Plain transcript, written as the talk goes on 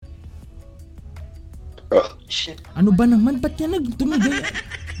Shit. Ano ba naman? Ba't yan tumigay?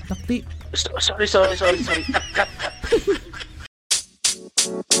 Takti. Sorry. Cut.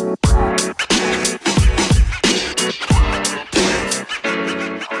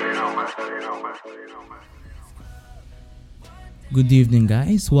 Good evening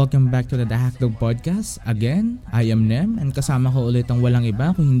guys, welcome back to the Hackdog Podcast. Again, I am Nem and kasama ko ulit ang walang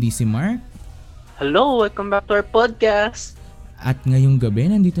iba kung hindi si Mark. Hello, welcome back to our podcast. At ngayong gabi,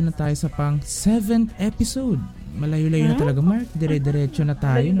 nandito na tayo sa pang 7th episode. Malayo-layo na talaga Mark, dire-diretso na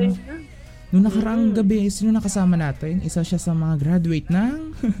tayo. No? Noong nakaraang gabi, sino nakasama natin? Isa siya sa mga graduate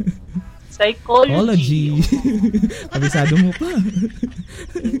ng Psychology. Kabisado mo pa.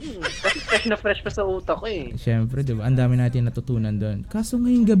 Kasi fresh pa sa utak ko eh. Siyempre, diba? Ang dami natin natutunan doon. Kaso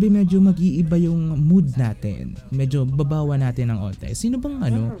ngayong gabi medyo mag-iiba yung mood natin. Medyo babawa natin ng onte. Sino bang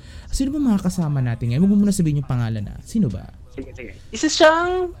makakasama natin ngayon? Huwag mo muna sabihin yung pangalan na. Sino ba? Sige. Isa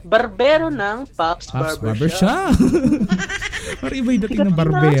siyang barbero ng Pops Barbershop. Parang iba yung dating ng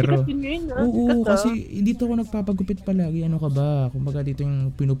barbero. Oo, Sikat kasi dito ako nagpapagupit palagi. Ano ka ba? Kumbaga dito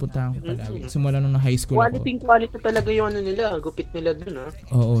yung pinupuntahan ko palagi. Simula nung na high school ako. Quality talaga yung ano nila. Gupit nila dun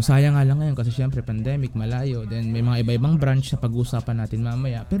Oo, sayang nga lang ngayon kasi syempre pandemic, malayo. Then may mga iba-ibang branch na pag-uusapan natin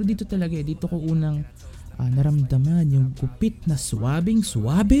mamaya. Pero dito talaga, dito ko unang naramdaman yung gupit na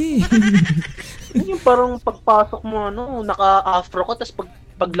suwabing-suwabe. Yung parang pagpasok mo, naka-afro ka, tapos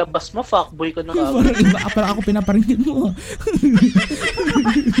paglabas mo, fuckboy ka na Parang ako pinaparingin mo.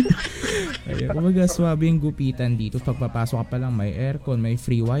 Ayun, kumbaga swabe yung gupitan dito. Pagpapasok ka pa lang, may aircon, may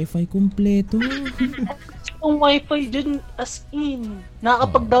free wifi, kumpleto. Yung wifi dyan, as in,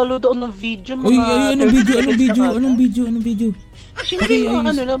 nakakapag-download ako ng video. Uy, anong video? Siyempre yung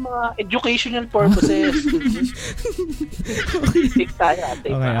mga educational purposes. Safe tayo.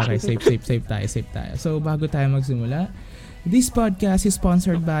 Okay, safe tayo. So, bago tayo magsimula, this podcast is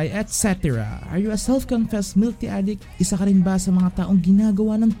sponsored by Etcetera. Are you a self-confessed milk tea addict? Isa ka rin ba sa mga taong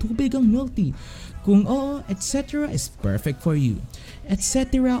ginagawa ng tubig ang milk tea? Kung oo, Etcetera is perfect for you.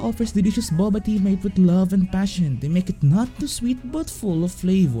 Etcetera offers delicious boba tea made with love and passion. They make it not too sweet but full of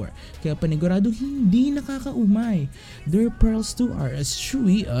flavor. Kaya panigurado hindi nakakaumay. Their pearls too are as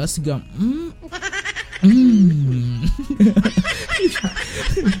chewy as gum.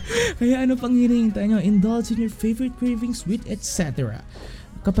 Kaya ano pang hinihintay nyo? Indulge in your favorite cravings with Etcetera.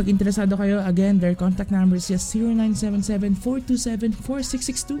 Kapag interesado kayo, again, their contact number is just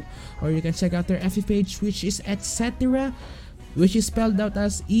 0977-427-4662 or you can check out their FB page which is Etcetera, which is spelled out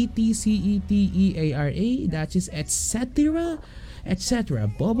as ETCETEARA. That is Etcetera.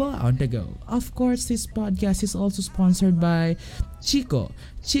 Boba on the go. Of course, this podcast is also sponsored by Chico.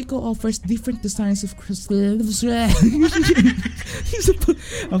 Chico offers different designs of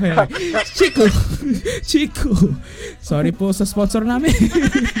Okay. Chico. Sorry po sa sponsor namin.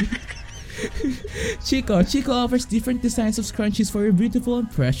 Chico offers different designs of scrunchies for your beautiful and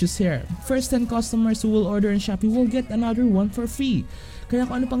precious hair. First 10 customers who will order on Shopee will get another one for free. Kaya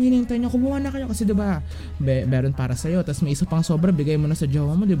kung ano pang hinihintay nyo, kumuha na kayo kasi diba, meron para sa'yo, tapos may isa pang sobra, bigay mo na sa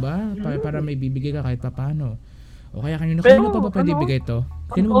jowa mo, diba? Para may bibigay ka kahit papano. O kaya kanino pa ba pwede ibigay to?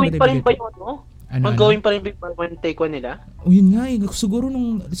 Ongoing pa rin ba yung Ongoing pa rin ba yung take one nila? O yun nga siguro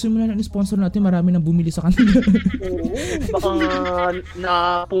nung simula na sponsor natin, marami nang bumili sa kanila. Oo, baka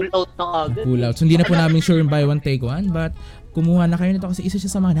na-pull out na agad. Pull out. So hindi na po namin sure yung buy one take one, but kumuha na kayo nito kasi isa siya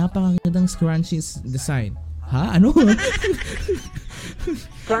sa mga napakagandang scrunchies design. Ha? Ano?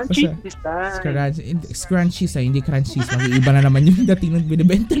 Scrunchies design. Scrunchies hindi crunchies. Mag-iiba na naman yung dating ng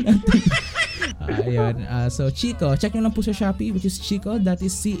binibenta natin. Ayun. So Chico, check nyo lang po sa Shopee which is Chico, that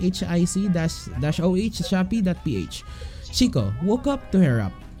is CHIC-OH Shopee.ph. Chico, woke up to hair up.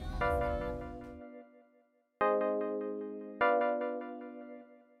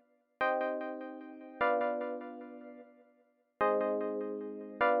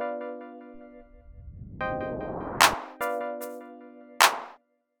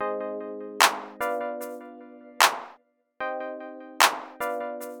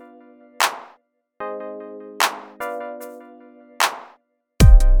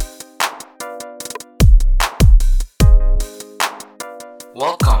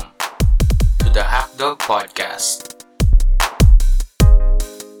 Welcome to the Hackdog Podcast.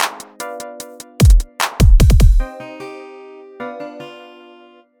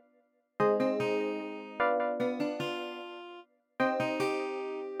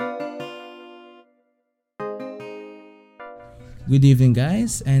 Good evening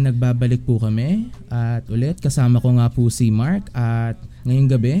guys, and nagbabalik po kami at ulit kasama ko nga po si Mark at ngayong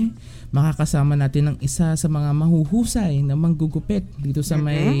gabi makakasama natin ang isa sa mga mahuhusay na manggugupit dito sa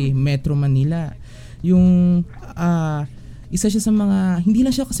may Metro Manila. Yung isa siya sa mga, hindi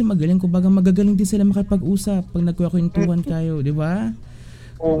lang siya kasi magaling, kumbaga magagaling din sila makipag-usap pag nagkukwentuhan kayo, di ba?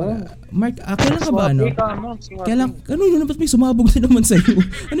 Oo. Mark, kailan ka ba Kailan? Ano yun? Ba't may sumabog na naman sa'yo?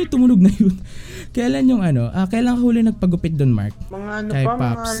 Ano yung tumunog na yun? Kailan yung kailan ka huli nagpagupit doon, Mark? Mga Kay mga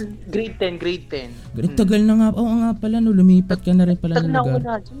Pops. grade 10. Tagal na nga. Oo nga pala, no, lumipat ka na rin pala Tagal ng na ako lugar.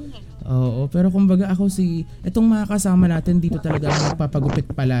 na dyan. Oo, pero kumbaga itong mga kasama natin dito talaga ang nagpapagupit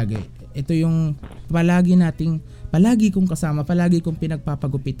palagi. Ito yung palagi kong kasama, palagi kong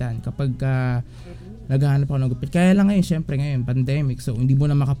pinagpapagupitan kapag naghahanap ako ng gupit. Kaya lang ngayon, syempre ngayon, pandemic, so hindi mo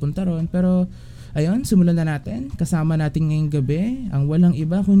na makapunta ron. Pero, ayun, simulan na natin. Kasama natin ngayong gabi, ang walang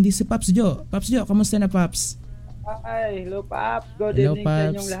iba kundi si Pops Jo. Pops Jo, kamusta na, Pops? Hi, hello Paps. Good Hello, evening sa Paps.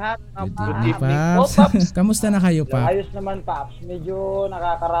 inyong lahat. Good Paps. evening, Oh, Pops. Paps. Kamusta na kayo, Pops? Ayos naman, Paps. Medyo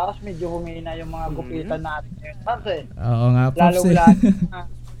nakakaraos, medyo humina yung mga gupitan natin ngayon, Paps eh. Oo nga, Pops.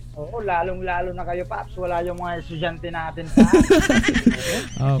 Lalong-lalo na kayo, Paps. Wala yung mga estudyante natin, Paps.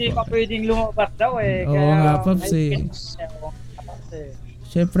 Hindi pa pwedeng lumabas daw eh. Oo Kaya, nga, Paps eh. Paps eh.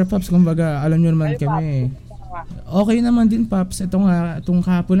 Syempre, Pops, kumbaga, alam nyo naman Kayo, kami. Paps, Okay naman din, Pops. Itong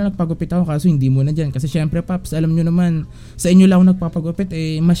kahapon na nagpagupit ako kaso hindi mo na dyan. Kasi syempre, Pops, alam nyo naman, sa inyo lang ako nagpapagupit,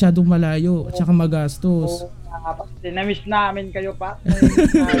 masyadong malayo at saka magastos. Paps, na-miss namin kayo, Paps.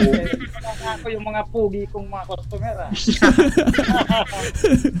 Ako yung mga pugi kong mga customer.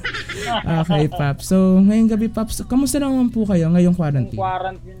 Okay, Pops. So, ngayong gabi, Pops, kamusta naman po kayo ngayong Yung quarantine?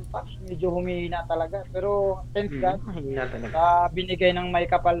 quarantine, Paps, medyo humihina talaga. Pero, thanks God, Mahina talaga. sa binigay ng may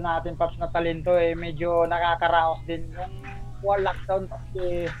kapal natin, Paps, na talento, medyo nakakaraos din. Yung lockdown, Paps,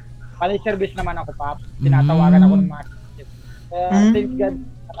 pali-service naman ako, Paps. Tinatawagan ako ng mga kaya, thanks God,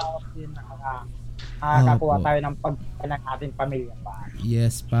 nakakaraos din. Nakakakuha Opo. tayo ng pagkain ng ating pamilya, Paps.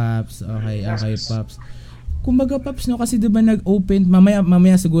 Yes, Pops. Okay, Pops. Kumbaga, Pops, no, kasi 'di ba nag-open,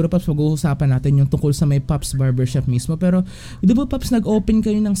 mamaya siguro, Pops, pag-uusapan natin yung tungkol sa may Pops Barbershop mismo. Pero 'di ba, Pops, nag-open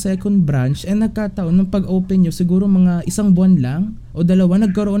kayo ng second branch and nagkataon nung pag-open nyo siguro mga isang buwan lang o dalawa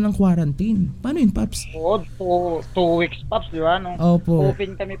nagkaroon ng quarantine. Paano yun, Pops? Oo, 2 weeks, Paps, di ba? Nung Opo.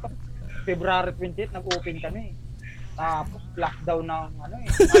 open kami, Paps, February 28, nag-open kami. Tapos, lockdown ng,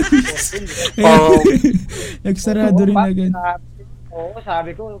 March 14, di ba? Oo. Nagsarado rin agad.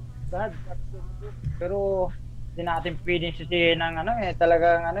 Sabi ko, God, pero hindi natin pwedeng sisihin ng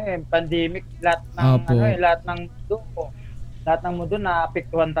talagang pandemic, lahat Opo. ng lahat ng mundo. Lahat ng mundo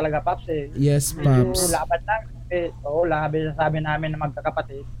naapektuhan talaga, Paps eh. Yes, Pops. Medyo laban lang. Labi sabi namin na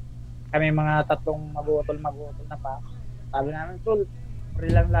magkakapatid. Kami mga tatlong magutol na Paps. Sabi namin, Tol,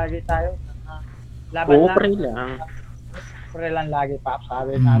 pre lang lagi tayo. Laban Oo, lang. Pre lang lagi, Paps.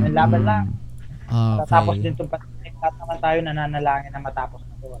 Sabi namin, laban lang. Tapos din itong pandemic, lahat naman tayo nananalangin na matapos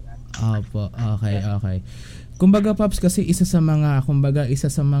na ito. Opo, okay. Kumbaga, Pops, kasi isa sa mga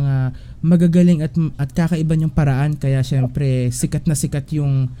magagaling at kakaiba yung paraan, kaya syempre sikat na sikat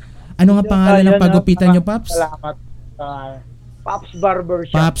yung nga pangalan ng pagupitan nyo, Pops? Salamat. Pops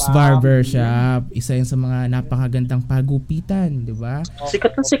Barbershop. Pops Barbershop. Isa yun sa mga napakagandang pagupitan, di ba?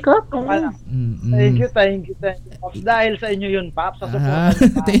 Sikat na sikat. Oo. Thank you, Pops. Dahil sa inyo yun, Pops. Sa support.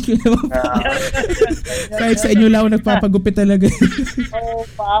 Thank you naman, Pops. Kahit sa inyo lang ako nagpapagupit talaga.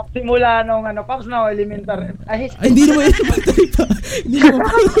 Pops. Simula nung Pops, elementary. Hindi naman elementary pa. Hindi naman.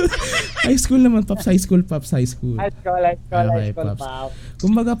 High school naman, Pops. High school. High school, Okay, Pops.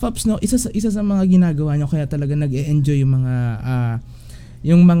 Kumbaga, Pops, no, isa sa mga ginagawa nyo kaya talaga nag-e-enjoy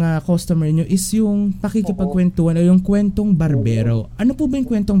yung mga customer nyo is yung pakikipagkwentuhan o yung kwentong barbero. Ano po ba yung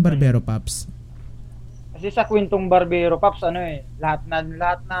kwentong barbero, Pops? Kasi sa kwentong barbero, Pops, lahat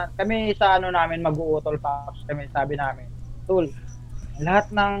na kami sa namin mag-uutol, Pops. Kami sabi namin, Tol,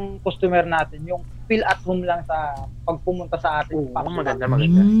 lahat ng customer natin, yung feel at home lang sa pagpumunta sa atin, Oo, Pops. maganda.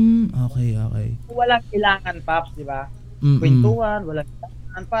 Okay. Walang kailangan, Pops, di ba? Kwentuhan, walang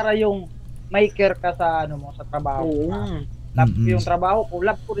kailangan para yung may care ka sa sa trabaho. Oo. Love ko yung trabaho ko,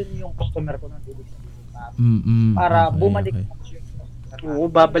 love ko rin yung customer ko ng ibig sabihin, Pops. Para bumalik okay. Pops, yung customer natin. Oo,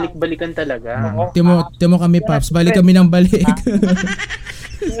 babalik-balikan talaga. Oo. Timo kami, Pops. Balik kami ng balik.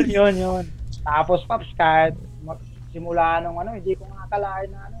 Yun. Tapos, Pops, kahit simula nung hindi ko makakalain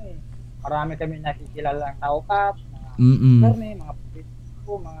na marami kami nakikilalang tao, Pops, mga attorney, mga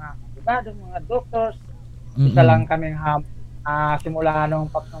politiko, mga abogado, mga doctors. Isa lang kaming simula nung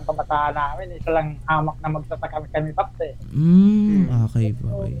Pops nung kabataan namin, isa lang hamak na magsasaka kami, Pops Okay.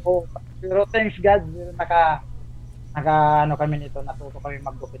 Pero thanks God, naka kami nito, natuto kami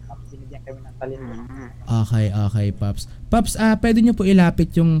maggupit, Pops, binigyan kami ng talento. Okay, Pops. Pops, pwede nyo po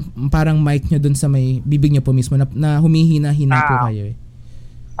ilapit yung parang mic nyo dun sa may bibig nyo po mismo na humihina-hina po kayo eh.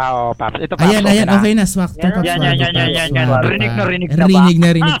 Oo, Paps. Ito, Paps. Ayan, okay na. Swak to, Paps. Yan. Swak. Rinig na rinig na ba?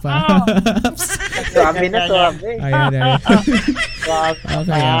 Rinig pa. Swabe na, swabe. Ayan.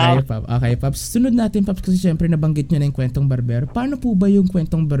 Okay, Paps. Okay, Paps. Sunod natin, Paps, kasi syempre nabanggit nyo na yung kwentong barbero. Paano po ba yung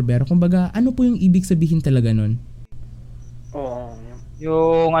kwentong barbero? Kumbaga, ano po yung ibig sabihin talaga nun? Oo.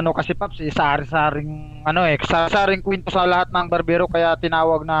 Yung ano kasi Paps, sari-saring sari-saring kwento sa lahat ng barbero kaya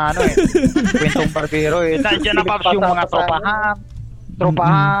tinawag na kwentong barbero eh. Nandiyan na Paps yung mga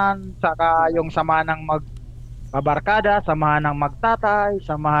tropahan, saka yung samahan ng magbabarkada, samahan ng magtatay,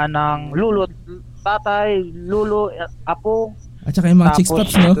 samahan ng lolo, tatay, lulo, apo. At saka yung mga chicks,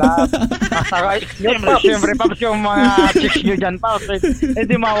 Paps, no? Siyempre, Paps, yung mga chicks nyo dyan, Paps,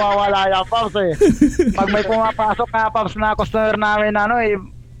 hindi mawawala yan, Paps, eh. Pag may pumapasok nga, Paps, na customer namin,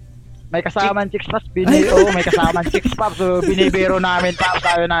 may kasamang chicks, Paps, may kasamang chicks, Paps, so binibiro namin, Paps,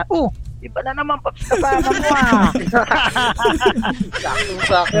 sabi na, iba na naman, Paps, kasama mo,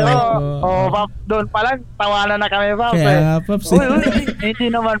 Sakto. Paps, doon pa lang, tawanan na kami, Paps, Kaya, Paps,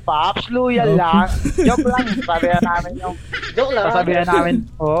 hindi naman, Paps, loyal lang. Joke lang, sabihan namin yung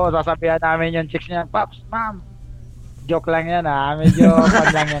sasabihan namin yung chicks niya, Paps, ma'am, joke lang yan medyo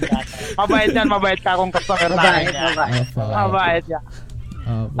pag lang yan. Mabait ka kung customer namin yan. Mabait yan.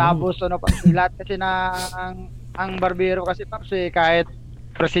 Tapos Paps, lahat kasi ang barbero kasi, Paps, kahit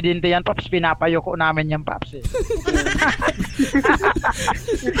presidente yan, Paps, pinapayuko namin yan, Paps,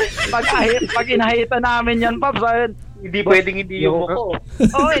 pag inahita namin yan, Paps, ayun, hindi pwedeng hindi yung buko.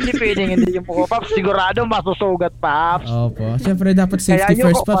 Hindi pwedeng hindi yung buko, Paps. Sigurado masusugat, Paps. Opo. Siyempre dapat safety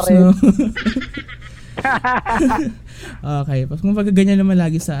first, Paps, no? Okay, Paps. Kung ganyan naman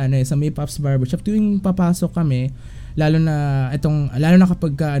lagi sa sa may Paps Barbershop, tuwing papasok kami, lalo na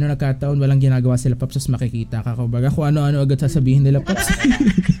kapag nagkataon walang ginagawa sila, Paps, as makikita ka kumbaga kung ano-ano agad sasabihin nila, Paps.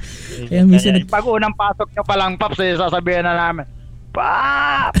 Kaya minsan pag unang pasok nyo pa lang, Paps, sasabihin na namin,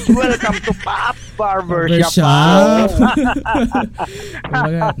 Paps, welcome to Paps Barbershop.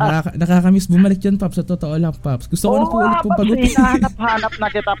 Kumbaga, nakakamiss bumalik yun, Paps, sa totoo lang, Paps. Gusto ko na po ulit pong pag-upo. Hanap na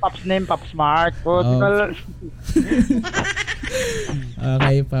kita, Paps name, Paps Mark.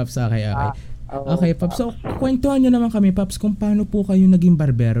 Okay, Paps, okay. Okay, Paps. So, kwentuhan nyo naman kami, Paps, kung paano po kayo naging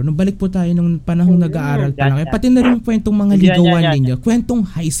barbero. Nung balik po tayo nung panahong nag-aaral pa lang. Pati na rin kwentong mga ligawan ninyo. Kwentong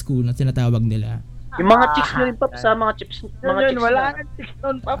high school na tinatawag nila. Yung mga chicks nyo rin, Paps, mga chicks wala nang chicks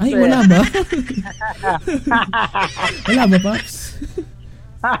nun, Paps. Ay, wala ba? Wala ba, Paps?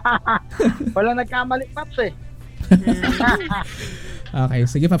 Wala nagkamali, Paps, Okay,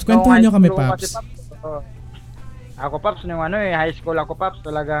 sige, Paps. Kwentuhan nyo kami, Paps. Ako, Paps, nung high school ako, Paps,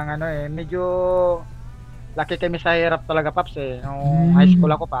 talagang medyo laki kami sa hirap talaga, Paps, Nung high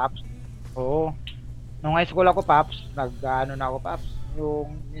school ako, Paps. Oo. Nung high school ako, Paps, na ako, Paps.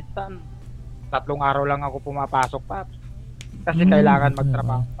 Yung minsan 3 araw lang ako pumapasok, Paps. Kasi kailangan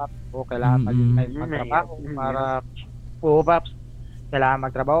magtrabaho, Paps. Kailangan magtrabaho para Paps. Kailangan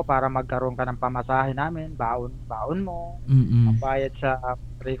magtrabaho para magkaroon ka ng pamasahe namin, baon mo, magbayad sa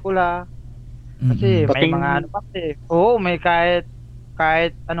curricula. Kasi may mga Paps, may kahit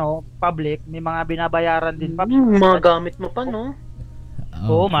public, may mga binabayaran din, Paps. Mga gamit mo pa, no?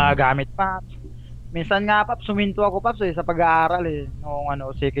 Mga gamit, Paps. Minsan nga, Paps, suminto ako, Paps, sa pag-aaral, nung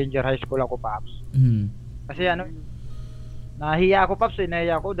second year high school ako, Paps. Kasi nahiya ako, Paps,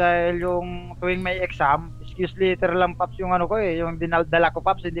 nahiya ako dahil yung tuwing may exam, excuse letter lang, Paps, yung yung dinaldala ko,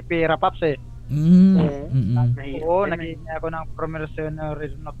 Paps, hindi pera, Paps, naghihingi ako ng promissory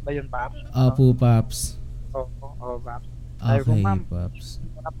note ba yun, Paps? Opo, Paps. Oo, Paps. Okay, Paps.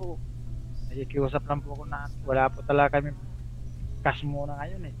 Nakikiusap lang po ako na wala po talaga kami cash muna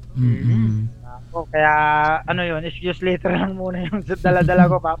ngayon, kaya excuse later lang muna yung dala-dala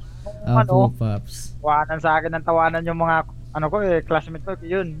ko, Paps. Paps. Tawanan sa akin ng tawanan yung mga classmate ko,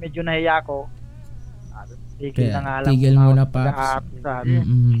 yun, medyo nahiya ko. Tigil muna, Paps.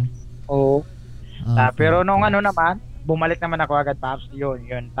 Oo. Pero nung naman, bumalik naman ako agad, Paps. Yun.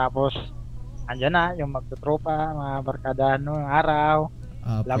 Tapos, andyan na, yung magtutropa, mga barkadahan noong araw.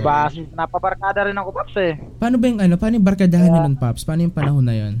 Labas, napabarkada rin ako, Paps, Paano ba paano yung barkadahan nyo nun, Paps? Paano yung panahon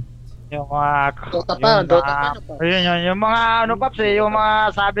na yun? Yung mga Dota pa, yung mga Paps, yung mga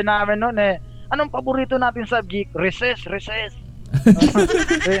sabi namin noon anong paborito natin subject? Recess. Recess,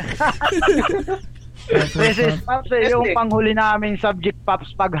 Paps, yung panghuli naming subject,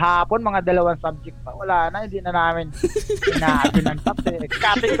 Paps, paghapon, mga 2 subject pa. Wala na, hindi na namin inaatinan, Paps,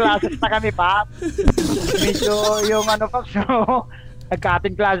 Cutting classes na kami, Paps. Medyo yung Paps,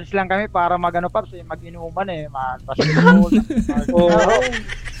 nag-cutting classes lang kami para Paps, mag-inuman, basketball.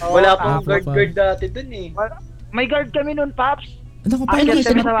 Wala pang guard dati dun, May guard kami nun, Paps.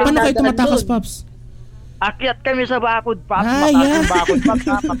 Paano kayo tumatakas, Paps? Akyat kami sa bakod, Paps. Ah, Mataas yeah. yung bakod, Paps.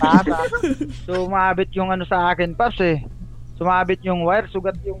 Mataas. So, umabit yung ano sa akin, Paps eh. Sumabit yung wire,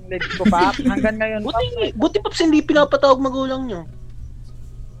 sugat yung legs ko, Paps. Hanggang ngayon, Paps. Buti Paps hindi pinapatawag magulang nyo.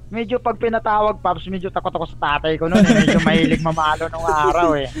 Medyo pag pinatawag, Paps, medyo takot ako sa tatay ko noon. Medyo mahilig mamalo nung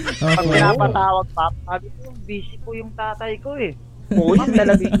araw eh. Pag Okay. pinapatawag, Paps, sabi ko, busy po yung tatay ko eh. Oo, yun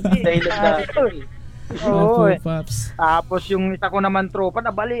talaga yung dahilan na. Oo Opo, eh. Paps. Tapos yung isa ko naman tropa,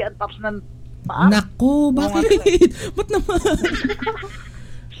 nabalian, Paps, ng paa. Nako, bakit? Ba't naman?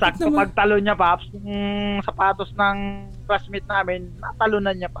 Sakto pagtalo niya, Paps, yung sapatos ng classmate namin,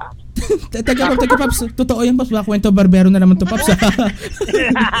 natalunan niya, Paps. Teka, Paps. Totoo yan, Paps. Baka kwento barbero na naman to, Paps.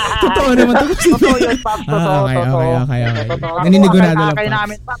 Totoo naman to, Paps. Totoo yun, Paps. Totoo, Okay. totoo. Naninigurado lang, Kakay Paps.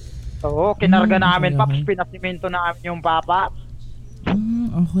 namin, Paps. Oo, kinarga Hmm, namin, okay, Paps. okay. Pinasimento namin yung papa.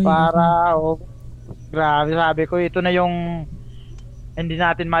 Okay. Para, grabe, sabi ko, ito na yung hindi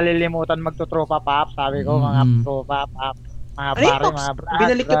natin malilimutan magtutropa, Paps. Sabi ko, mga Mm. tropa, Paps. Mga Ano yung pare, Paps? mga brad.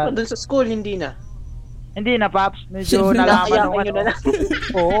 Binalik ka pa dun sa school, hindi na. Hindi na, Paps. Medyo Siyempre, nalaman kaya nung nyo na lang.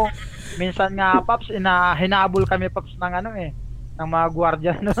 Oo. Minsan nga, Paps, hinabol kami, Paps, ng ano eh. Ng mga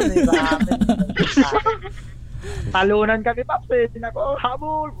gwardiya noon eh, sa amin. Talunan kami, Paps eh. Nako,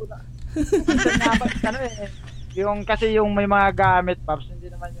 habol. Minsan nga, Paps, ano eh. Kasi yung may mga gamit, Paps, hindi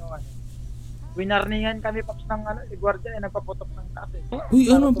naman yung ano. Winarningan kami, Paps, ng ano, gwardiya eh. Nagpaputok ng taas eh. Uy,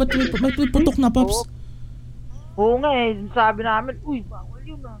 ano? Ba't may putok na, Paps? Oo nga eh. Sabi namin, uy, bawal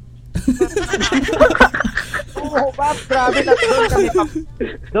yun ah. Oo, Paps, grabe na doon kami, Paps.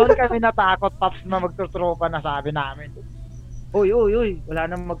 Doon kami natakot, Paps, na magtutropa na sabi namin. Uy, wala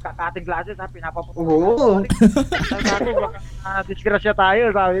nang magkakating klase, ha, pinapaputok. Oo. Sabi ko, baka disgrasya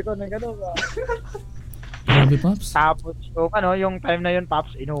tayo, sabi ko, na gano'n. Grabe, Paps. Tapos, yung time na yun,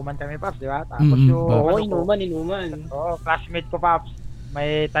 Paps, inuman kami, Paps, di ba? Tapos Mm-mm, yung, Oo, Paps. inuman. classmate ko, Paps,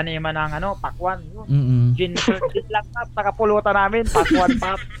 may taniman ng, pakwan, yun. Mm-mm. Gin lang, Paps, sa kapulutan namin, pakwan,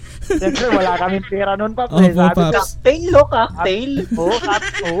 Paps. Siyempre, wala kaming pera nun, Paps. Opo, Sabi ko, Paps. Cocktail.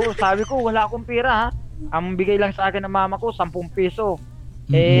 sabi ko, wala akong pera, ha. Ang bigay lang sa akin ng mama ko, 10 piso.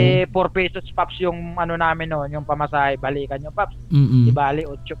 Mm-mm. 4 pesos, Paps, yung ano namin noon, yung pamasahe, balikan nyo, Paps. Mm-mm. Di bali,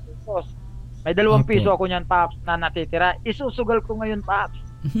 8 pesos. May 2 Opo. piso ako niyan, Paps, na natitira. Isusugal ko ngayon, Paps.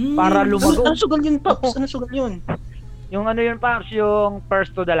 Hmm. Para Ano lumago. sugal yun, Paps? Ano sugal yun? Yung ano yun, Paps, yung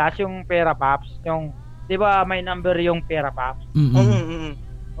first to the last, yung pera, Paps. Yung, di ba, may number yung pera, Paps. Mm-mm.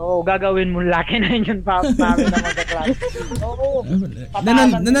 Oo, gagawin mo laki na yun, Paps, namin na magkaklase. Oo.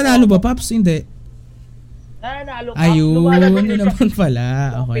 Nananalo ba, Paps? Hindi. Nanalo, Paps. Ayun, Lumalabas yun yun, naman pala.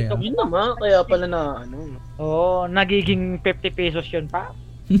 Okay. Yun naman, kaya pala na ano. Oo, nagiging 50 pesos yun, Paps.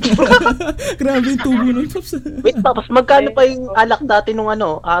 Grabe yung tubo nun, Paps. Wait, Paps, magkano pa yung alak dati nung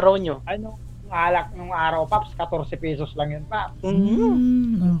araw nyo? Ano, yung alak nung araw, Paps, 14 pesos lang yun, Paps.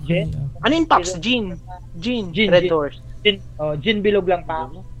 Okay. Ano yung Paps? Gin, Gin, Red gin. Doors. Gin bilog lang,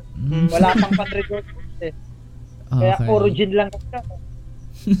 Paps. Mm. Wala pang pan-resort eh. Kaya Okay. puro gin lang kasi.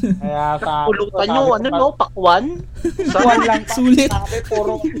 Kaya sa Pulutan nyo, ano no? Pakwan? Pakwan lang, Paps. Sulit. Sabi,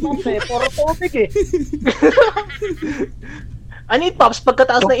 puro tubig eh. Ano yung Paps?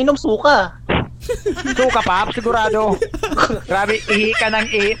 Pagkataas na inom, suka. Suka, Paps, sigurado. Grabe, ihi ka ng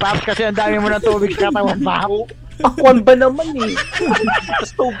ihi, Paps, kasi ang dami mo ng tubig sa katawan, Paps. Pakwan ba naman eh?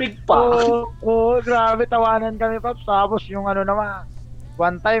 Tapos tubig pa. Oo, grabe, tawanan kami, Paps. Tapos yung ano naman,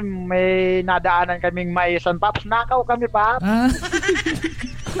 one time, may nadaanan kaming maisan, Paps. Nakaw kami, Paps. Ah,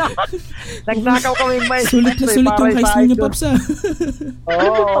 Nagnakaw kaming maisan. sulit na sulit yung high school niyo, Paps, ah.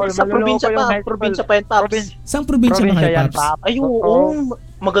 Oo, Sa probinsya pa. Probinsya pa yan, Paps. Saan probinsya ba kayo, yan, Paps? Ay, oo.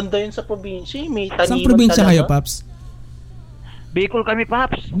 Maganda yun sa probinsya. May taniman Saan probinsya talaga. kayo, Paps? Bicol kami,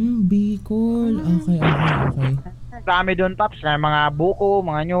 Paps. Bicol. Okay. Dami doon, Paps. May mga buko,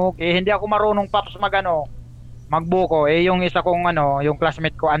 mga nyug. Hindi ako marunong, Paps, magbuko. Yung isa kong yung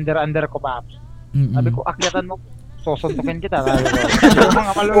classmate ko, under ko, Paps. Mm-mm. Sabi ko, akyatan mo. Susuntukin kita. Sabi ko. Yung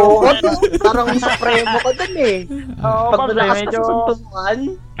mga Oo, maluloko. parang sa premo ka dun eh. Oo, Pag Paps, malakas ka medyo... sa suntukan,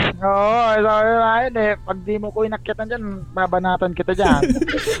 Oo, sabi na yun eh. Pag di mo ko inakyatan dyan, babanatan kita dyan.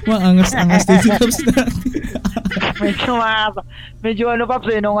 Angas din si Paps natin. medyo Paps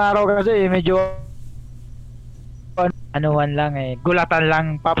nung araw kasi medyo anuhan lang gulatan lang,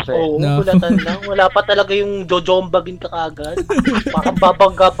 Paps oo, No. kulatan lang. Wala pa talaga yung jojombagin ka kagad. Parang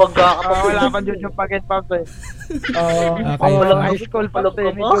babangga-bangga ka pa. wala pa dyan yung pagin, Paps Oo, Okay. walang high school, Paps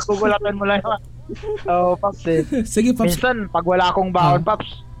Walang medyo gugulatan mo lang. Oo, Paps Sige, Paps. Minsan, pag wala akong baon, Ah. Paps,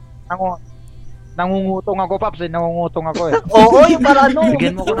 nangungutong ako, Paps. Nangungutong ako eh. Oo, yung para ano.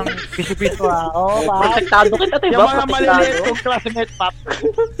 Bigyan mo ko ng piso-piso Oo, Paps. Protektado kita, Yung diba? mga maliliit kong classmate, Paps.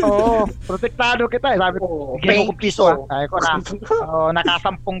 Oo, protektado kita eh. Sabi ko, bigyan mo kong piso Sabi ko na,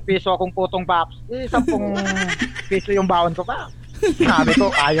 naka-10 piso akong putong, Paps. 10 piso yung baon ko, Paps. Sabi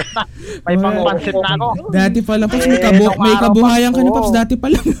ko, ayos na. May pang-pansit na ako. Dati pa lang, Paps, may kabuhayan ka na, Paps, dati pa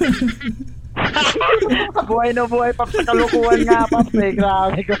lang. Buhay na buhay, Paps, sa kalukuhan nga, Paps.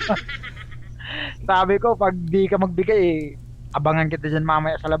 Grabe ko. Sabi ko, pag di ka magbigay, abangan kita dyan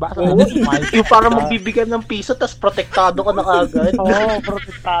mamaya sa labas. Yung parang magbibigyan ng piso, tas protektado ka na agad.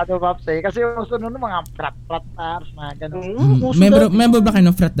 Protektado, Paps Kasi yung sunod ng mga frat-frat, Paps, mga ganun. Member ba kayo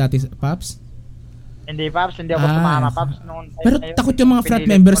ng frat dati, Paps? Hindi, Paps, hindi ako sumama, Paps. Pero takot yung mga frat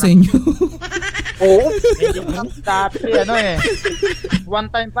member sa inyo. Oo. Dati,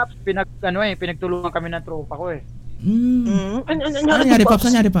 one time, Paps, pinagtulungan kami ng tropa ko eh. Ano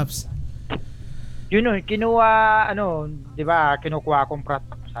nangyari, Paps? Yun kinuha, di ba, kinukuha akong prat.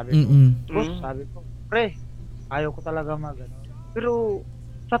 Sabi ko, pre, ayaw ko talaga pero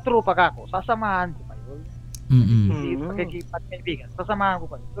sa tropa ka ako, sasamahan ko kayo. Hindi pagkikipat kaibigan, sasamahan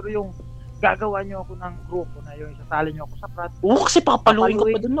ko kayo. Pero yung gagawa nyo ako ng grupo na yung isasali nyo ako sa prat. Kasi papaluin ka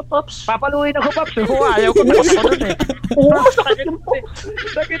pa dun na, Paps. Papaluin ako, Paps. Ayaw ko talaga ako dun eh. Sakit nun,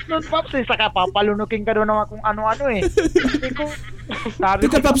 Sakit nun, Paps Saka papalunukin ka doon naman kung ano-ano eh.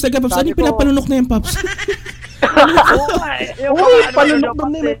 Teka, Paps, ano yung pinapalunok na yan, Paps? Palunok dun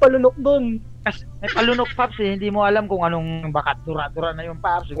may palunok dun. Kasi may palunok, Paps Hindi mo alam kung anong bakat dura-dura na yung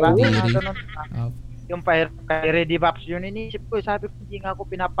Paps. Yung ready, Paps Yun inisip ko sabi ko, hindi nga ako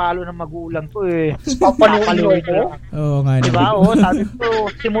pinapalo ng magulang ko eh. Papaluin ko. Oo nga. Diba? Sabi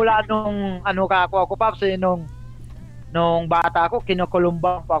ko, simula nung ako, Paps nung bata ako,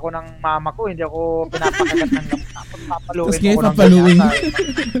 kinukulumbang pa ako ng mama ko, hindi ako pinapakagat ng gamot. Tapos papaluin ako ng ganyan.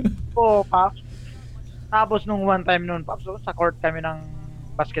 Paps. Tapos nung one time noon, Paps, sa court kami ng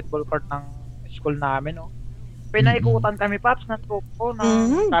basketball court ng school namin, Pinaikutan kami, Paps, ng tropo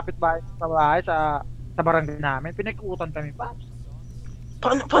ng kapitbahay sa bahay sa barangay namin. Pinaikutan kami, Paps.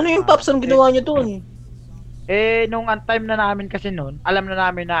 Paano yung Paps? Anong ginawa niyo doon? Nung time na namin kasi noon, alam na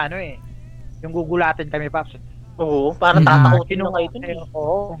namin na yung gugulatin kami, Paps. Oo, para tatakotin na kayo doon.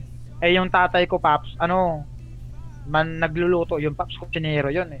 Oo. Yung tatay ko, Paps, nagluluto yung Paps,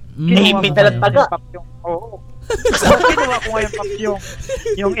 kusinero yun eh. May talag-taga. Kinuha ko ngayon, Paps,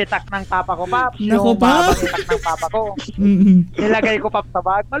 yung itak ng papa ko, Paps. Yung babang itak ng papa ko. Nilagay ko, Paps, sa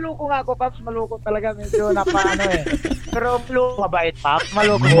bag. Maluko nga ako, Paps. Maluko talaga. Medyo Pero mabait, Paps.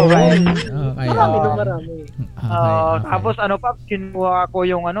 Maluko mabait. Marami. Tapos, Paps, kinuha ko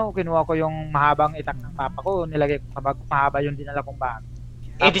yung mahabang itak ng papa ko. Nilagay ko sa bag. Mahaba yung dinala kong bag.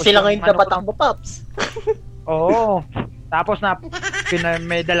 Di sila ngayon napatakbo, Paps. Oo. Tapos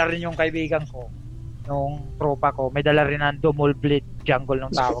may dala rin yung kaibigan ko. Nung tropa ko, may dala rin ng Dumol Blade Jungle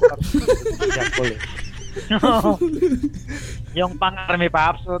ng tawag. Jungle eh. Yung pang-army,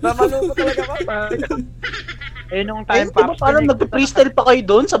 Paps. Maluko talaga, Paps. Nung time, Paps. Parang nag-freestyle pa kayo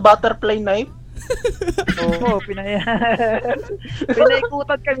doon sa butterfly knife? Oo,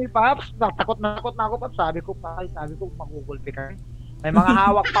 pinaikutan kami, Paps. Takot na ako, Paps. Sabi ko, magugulpi kami. May mga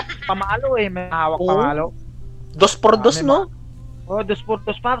hawak, Paps, pamalo eh. May hawak pamalo. 2x2, no?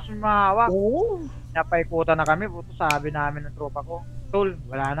 2x2, Paps. May mga hawak. Napaikutan na kami. Sabi namin ng tropa ko, Tol,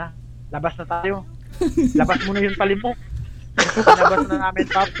 wala na. Labas na tayo. Labas mo na yung talim mo. Nilabas na namin,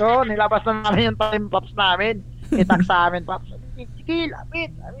 Paps. Nilabas na namin yung talim, Paps, namin. Itak sa amin, Paps. Sige,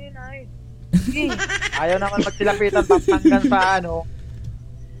 lapit. Sige. Ayaw naman magsilapitan, Paps, hanggang sa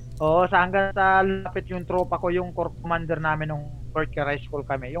hanggang sa lapit yung tropa ko, yung core commander namin nung fourth year high school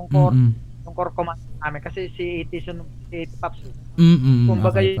kami. Yung core commander namin kasi si Paps.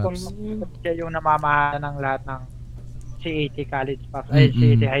 Kumbaga yung namamahala ng lahat ng C80 college, Paps.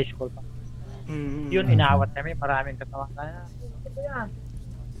 C80 high school, Paps. Yun, inawat kami. Maraming katawa. Ito yan.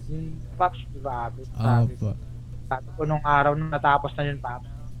 Paps, diba? Sabi ko nung araw nung natapos na yun, Paps.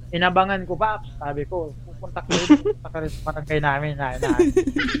 Inabangan ko, Paps. Sabi ko, pupunta ka rin sa barangay namin.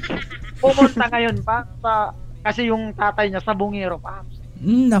 Pumunta ngayon, Paps. Kasi yung tatay niya sa Bungero, Paps.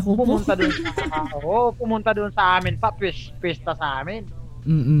 Naku po. Pumunta doon sa amin, Paps. Pista sa amin.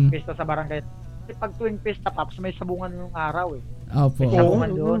 Pista sa barangay. Kasi pag tuwing pista, Paps, may sabungan yung araw eh. Opo. May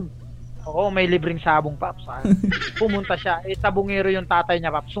sabungan doon. Oo, may libreng sabong, Paps. Pumunta siya. Sa Bungero yung tatay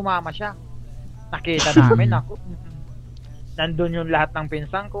niya, Paps. Sumama siya. Nakita namin ako. Nandun yung lahat ng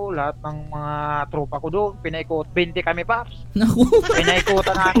pinsan ko, lahat ng mga tropa ko doon. Pinaikot. 20 kami, Paps. Naku.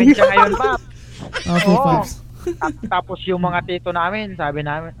 Pinaikutan namin siya ngayon, Paps. Opo, Paps. Tapos yung mga tito namin, sabi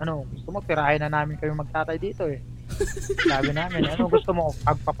namin, gusto mo, tirahin na namin kayo magtatay dito eh. Sabi namin, gusto mo,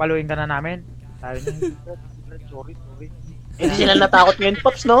 pagpapaluin ka na namin. Sabi niya, sorry. Hindi sila natakot ngayon,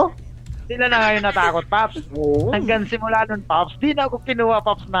 Pops, no? Sila na ngayon natakot, Pops. Oo. Hanggang simula nun, Pops, di na ako kinuha,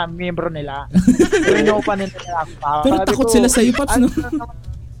 Pops, na miyembro nila. Inopen nila ako, Pops. Pero Sabi takot ko, sila sa'yo, Pops, no?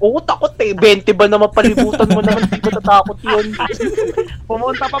 Oo, takot eh. 20 ba naman palibutan mo naman, hindi ko natatakot yun.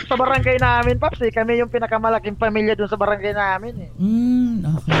 Pumunta, Pops, sa barangay namin, Pops, eh. Kami yung pinakamalaking pamilya dun sa barangay namin, eh.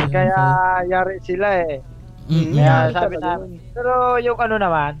 Okay. Kaya, yari sila, eh. Mm-mm. Kaya Yari sabi talaga namin. Pero yung ano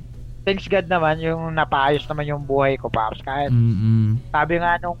naman, thanks God naman, yung napaayos naman yung buhay ko, Pops. Kahit sabi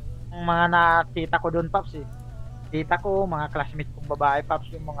nga nung mga nakita ko doon, Pops, eh. Tita ko, mga classmate kong babae,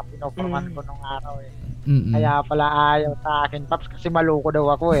 Pops, yung mga pinoforman ko nung araw, eh. Kaya pala ayaw sa akin, Pops, kasi maloko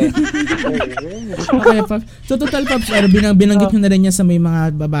daw ako, eh. Okay, Pops. So, total, Pops, binanggit nyo na rin niya sa may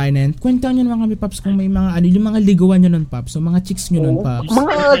mga babae na yun. Kwentaan nyo naman kami, Pops, kung may mga, yung mga ligawan nyo nun, Pops. So, mga chicks nyo nun, Pops.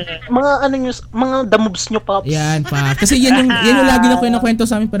 Mga the moves nyo, Pops. Yan, Pops. Kasi yan yung lagi na kwento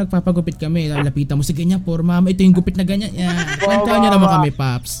sa amin pag nagpapagupit kami. Lalapitan mo si ganyan, forma, ito yung gupit na ganyan. Yan. Kwentaan nyo naman kami,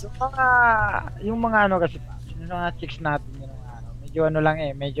 Pops. Yung mga ano kasi, Pops, yung mga chicks natin yung ano, medyo ano lang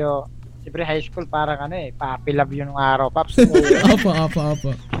eh, medyo, siyempre high school parang ano eh, puppy love yun ng araw, Pops.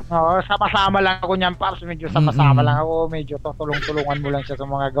 Opo. Oo, sama-sama lang ako niyan, Pops. Medyo sama-sama lang ako, medyo tutulong-tulungan mo lang siya sa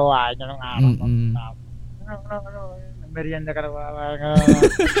mga gawain niya ng araw, Pops. Ano, merienda ka na ba?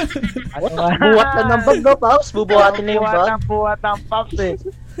 Buhat na ng bag, no, Pops? Bubuhatin na yung bag. Buhat ng Pops eh.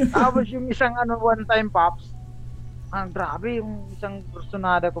 Tapos yung isang one time, Pops, grabe yung isang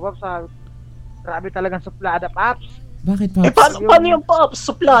personada ko, Pops, grabe talagang suplada, Pops. Bakit, Pops? Paano yung Pops?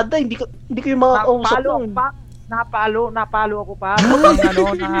 Suplada, hindi ko yung mga kausap yun. Napalo ako, Pops.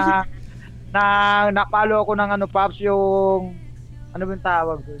 Napalo ako ng ano, Pops, yung ano ba yung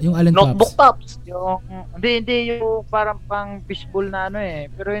tawag doon? Yung Allen, Notebook, Pops. Yung hindi yung parang pang fishbowl na ano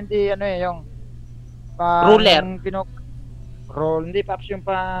eh. Pero hindi ano eh, yung ruler. Roll, hindi, Pops, yung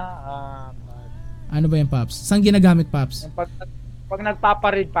ano ba yung, Pops? Saan ginagamit, Pops? yung pag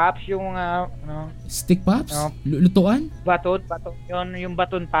nagpaparid, Pops, yung ano, Stick, Pops? No. Lutuan? baton, yung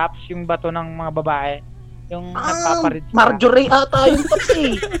baton, Pops, yung baton ng mga babae. Yung nagpaparid. Marjorie ata yung Pops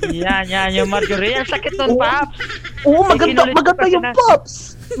eh. Yan, yung Marjorie. Ang sakit nun, Pops. Oo, maganda Inulit yung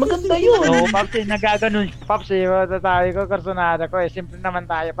Pops. Maganda yun. Oo, Pops, nagaganon. Pops, sabi ko, karsunada ko eh. Simple naman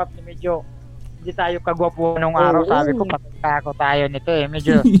tayo, Pops. Medyo hindi tayo kagwapuan nung araw. Sabi ko, patako tayo nito eh.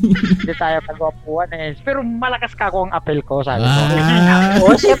 Medyo hindi tayo kagwapuan eh. Pero malakas ka ako ang apel ko, sabi ko.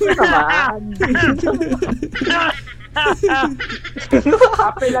 Oo, syempre naman.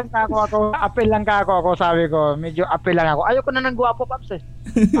 Apel lang ka ako, sabi ko. Medyo apel lang ako. Ayoko na ng gwapo, Pops eh.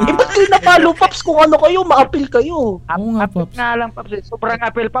 Ba't kayo napalo, Pops? Kung ano kayo, ma-appeal kayo. Oo nga, Apel Pops. nga lang, Pops eh. Sobrang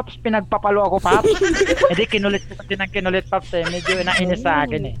apel, Pops. Pinagpapalo ako, Pops. Hindi, kinulit ko kasi ng kinulit, Pops eh. Medyo nainis sa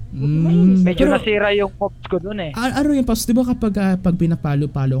akin eh. Medyo Pero, nasira yung moves ko dun eh. ano yung, Pops? Di ba kapag pag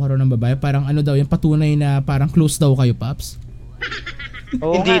pinapalo-palo ka rin ng babae, parang ano daw, yung patunay na parang close daw kayo, Pops?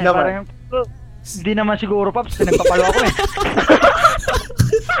 Oo Hindi nga, naman. parang- Hindi naman siguro, Pops. Pinagpapalo ako eh.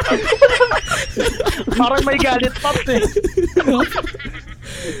 Parang may galit, Pops eh.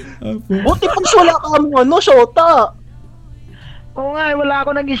 Opo. Buti Pops wala kang shota. Oo nga, wala ako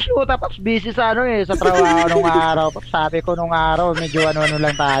nag-shoot, Pops. Busy sa sa trabaho nung araw. Pops, sabi ko nung araw, medyo ano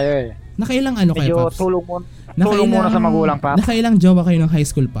lang tayo eh. Nakailang ano kayo, Medyo Pops? tulong muna sa magulang, Pops. Nakailang jowa kayo ng high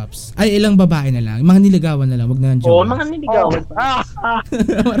school, Pops? Ay, ilang babae na lang? Mga niligawan na lang, wag na ng Oo, jowa. mga niligawan.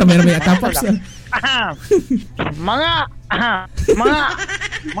 Marami ata, Pops.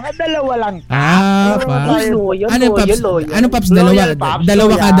 mga dalawa lang. Pops. Loyal, Ano, Pops? loyal. Ano, Pops? Loyal, Pops,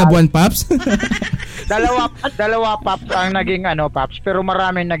 Dalawa loyal. kada buwan, Pops? Dalawa, Pops, ang naging Pops. Pero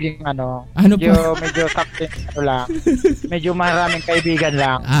maraming naging Ano medyo something, lang. Medyo maraming kaibigan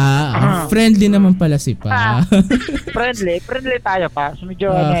lang. Friendly naman pala si Pa. Friendly tayo, Pops. Medyo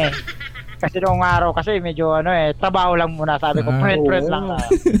kasi noong araw kasi medyo trabaho lang muna, sabi ko, friend lang.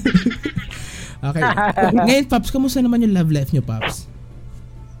 Okay. Ngayon, Pops, kamusta naman yung love life nyo, Pops?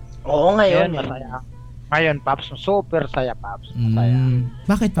 Oo, ngayon. Masaya. Ngayon, Pops, super saya, Pops. Masaya.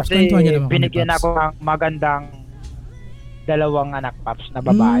 Bakit, Pops? Kasi Kwentuhan nyo naman kami, binigyan Pops. ako ng magandang dalawang anak, Pops, na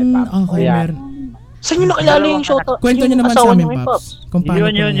babae, Pops. Okay, Kaya, meron. Saan nyo nakilala yung shota? Kwento nyo naman sa amin, Pops. Kung paano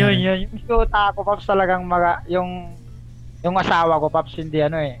yun. Yung shoota ko, Pops, talagang yung asawa ko, Pops, hindi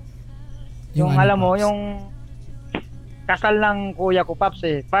Yung ano, alam mo, Pops? yung kasal ng kuya ko, Pops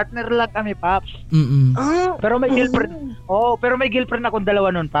eh. Partner lang kami, Pops. Pero may girlfriend. Pero may girlfriend akong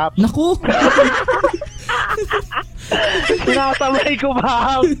dalawa nun, Pops. Naku! Sinasabay ko,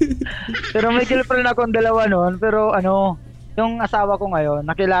 Pops. Pero may girlfriend akong dalawa nun. Pero yung asawa ko ngayon,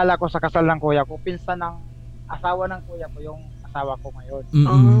 nakilala ko sa kasal ng kuya ko. Pinsan ng asawa ng kuya ko, yung asawa ko ngayon.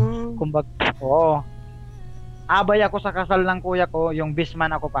 Kumbaga, abay ako sa kasal ng kuya ko, yung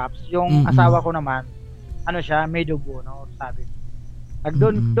bisman ako, Paps. Yung asawa ko naman, ano siya, may dugo, no? Sabi ko.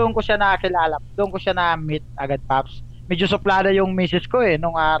 Doon ko siya nakakilala, doon ko siya na-meet agad, Paps. Medyo suplada yung misis ko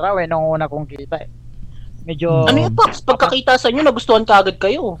nung araw nung una kong kita Medyo... Ano yung Paps? Pagkakita sa inyo, nagustuhan ka agad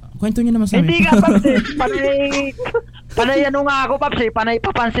kayo. Kwento niyo naman sa amin. Hindi nga, Paps panay ano nga ako, Paps panay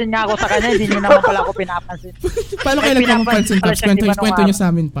papansin nga ako sa kanya, hindi niyo naman pala ako pinapansin. Paano kayo nagpapansin, Paps? Kwento niyo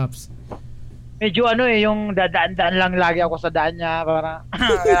sa amin, Paps. Medyo yung dadaan-daan lang lagi ako sa daan niya, para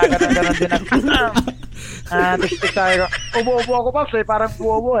ganun din ako. Tik-tik tayo. Ubo-ubo ako, Paps parang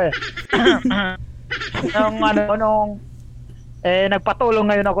ubo nung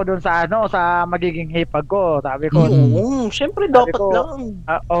nagpatulong ngayon ako doon sa sa magiging hipag ko. Sabi ko, syempre dapat lang.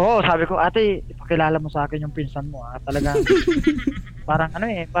 Sabi ko, ate, ipakilala mo sa akin yung pinsan mo, talagang parang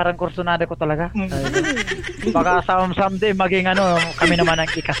parang kursunada ko talaga. Baka someday maging kami naman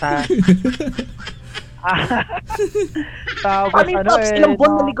ang ikasal. Tapos Paano yung Paps? Ilang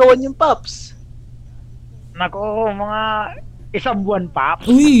buwan naligawan yung Paps? Nako, mga 1 buwan, Paps.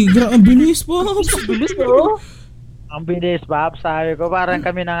 Uy, ang bilis, Paps. Ang bilis, no? Ang bilis, Paps. Sabi ko, parang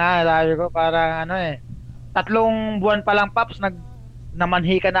kami na nga. Sabi ko, parang 3 buwan pa lang, Paps,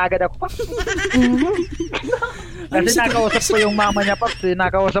 namanhika na agad ako, Paps. Kasi nakausap ko yung mama niya, Paps.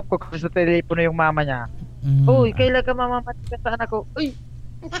 Nakausap ko kasi sa telepono yung mama niya. Uy, kailan ka mamamanhika sa anak ko? Uy,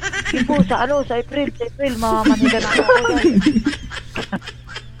 po, sa April, mamamanhika na ako.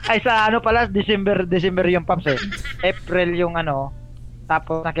 Ay, sa pala, December yung, Paps April yung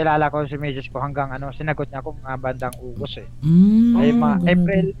tapos nakilala ko si Mrs. ko hanggang sinagot niya ako mga bandang August Ay,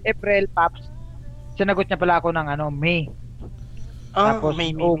 April, Paps. Sinagot niya pala ako ng May. Tapos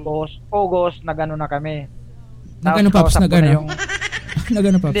May. August nagano na kami. Nagano, Paps, nagano?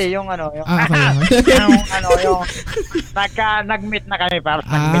 Nagano, Paps? Hindi, yung okay. yung nag-meet na kami, Paps.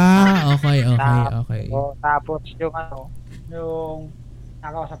 Okay. Tapos yung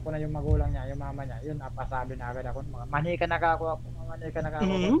nakausap ko na yung magulang niya, yung mama niya, yun, napasabi na agad ako, manika na ako.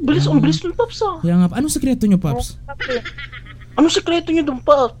 Bilis ng Paps Kaya nga, anong sekreto nyo, Paps? Anong sekreto nyo dun,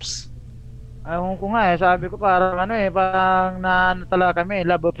 Paps? Ayaw ko nga sabi ko parang parang talaga kami,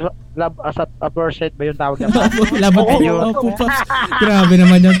 love at first sight ba yung tawag niya? Paps. Grabe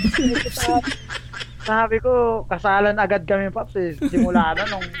naman yan. Sabi ko, kasalan agad kami, Paps Simula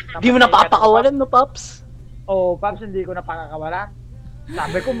nung... Hindi mo napapakawalan, no, Paps? Paps, hindi ko napakakawalan.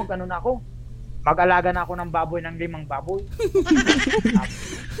 Sabi ko, mag-alaga na ako ng baboy ng 5 baboy.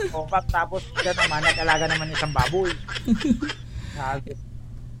 Tapos siya naman, nag-alaga naman 1 baboy. Sabi,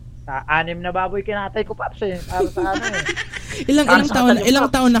 sa 6 na baboy kinatay ko, Paps Para sa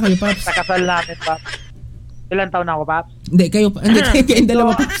Ilang taon na kayo, Paps? Sa kasal namin, Paps. Ilang taon na ako, Paps? Hindi, kayo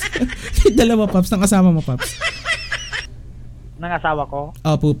dalawa, Paps. Kayong dalawa, Paps, ng kasama mo, Paps. Ng asawa ko?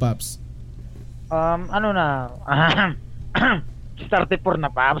 Opo, Paps. 34 na,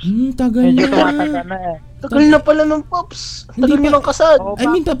 Paps. Tagal Medyo na. tumatagal na Tagal na pala ng Paps. Tagal nyo ng kasal. I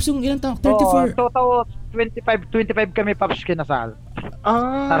mean, Paps, yung ilang taon? 34. Total 25 kami, Paps, kinasal.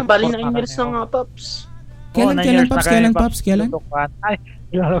 Bali na years na nga, Paps. Kailan, Paps? Kailan? Ay,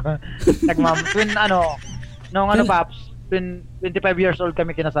 Paps, 25 years old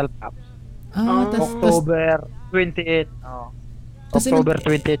kami kinasal, Paps. October 28. October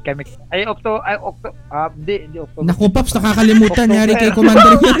 28 kami. October. Naku, Paps, nakakalimutan. Yari kay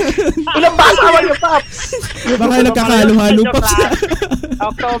Commander. Ilang ba asawa niyo, Paps? Baka nagkakalo-halo, Paps.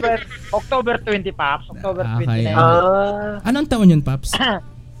 October 20, Paps. October 29. Anong taon yun, Paps?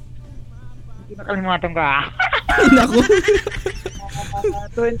 Hindi nakalimutan ka. Naku.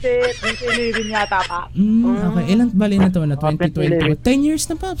 2011 yata, Paps. Okay, ilang bali na to na? 2020. 10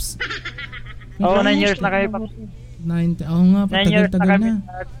 years na, Paps. 9 years na kayo, Paps. 9 nga, patagal-tagal na.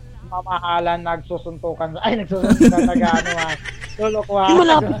 Mamahalan, nagsusuntukan, lolo-kuha.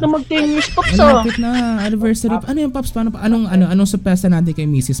 Malapit na mag-10 years, Paps Malapit na, anniversary. Ano yung, Paps? Anong surpresa natin kay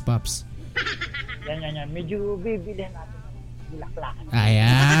Mrs. Paps? Yan. Medyo bibilihan natin. Bulaklak.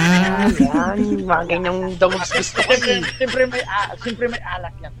 Ayan. Mga ganyang damugs gusto ko. Siyempre may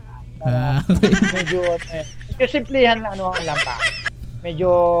alak yan. Okay. Medyo simplihan lang pa. Medyo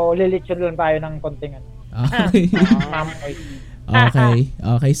lilitsyon lang tayo ng konting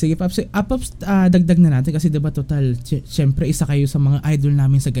Okay, sige, Paps. Paps, dagdag na natin kasi diba total, syempre isa kayo sa mga idol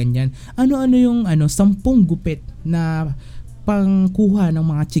namin sa ganyan. Ano yung 10 gupit na pangkuha ng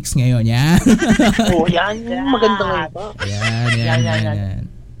mga chicks ngayon, yan. Yan. Maganda nga ba? Yan.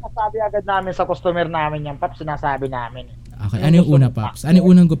 Nasabi agad namin sa customer namin yan, Paps, sinasabi namin. Okay, ano yung una, Paps? Ano yung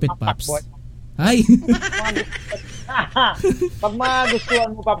unang gupit, Paps? Ay! Pag mga gustuhan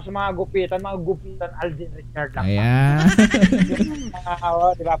mo, Paps, mga gupitan Alden Richard lang. Ayan. Yung mga,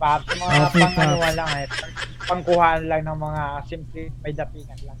 di ba, Paps? Mga Okay, pang-anuan lang pangkuhaan lang ng mga simple may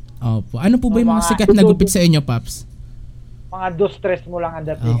dapingan lang. Opo. Ano po ba yung mga sikat na gupit sa inyo, Paps? Mga 2-3 mo lang ang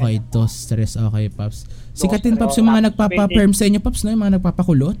dapingan. Okay, 2-3. Okay, Paps. Sikatin, Paps, yung mga nagpapa-perm sa inyo, Paps, no? Yung mga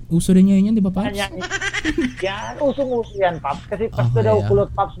nagpapakulot. Uso rin nyo yun, di ba, Paps? Yan, usong-uso yan, Paps. Kasi pag Okay, daw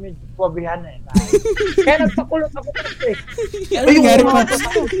kulot, Paps, medyo pabihan eh. Kaya nagpakulot ako, Paps eh. Ano nangyari, Paps?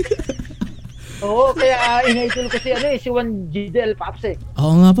 Oo, kaya ina-idol ko si Juan Gidel, Paps eh.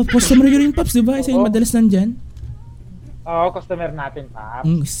 Oo nga, Paps. Customer nyo rin, Paps, di ba? Isa yung madalas nandyan. Oo, customer natin,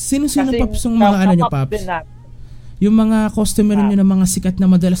 Paps. Sino-sino, Paps, yung mga ano nyo, Paps? Yung mga customer nyo ng mga sikat na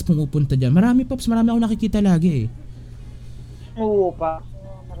madalas pumupunta dyan. Marami, Paps. Marami ako nakikita lagi eh. Oo, Paps.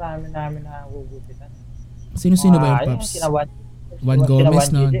 Marami namin na gugupitan. Sino-sino ba yung, Paps? Juan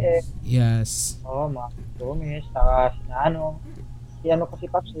Gomez, no? Yes. Oo, mga Gomez. Saka si ano kasi,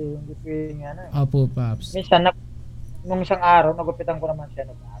 Paps, eh. Hindi pwedeng ano eh. Opo, Paps. Minsan, nung isang araw, nagupitan ko naman siya,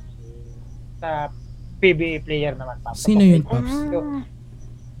 Paps. Sa PBA player naman, Paps. Sino yun, Paps?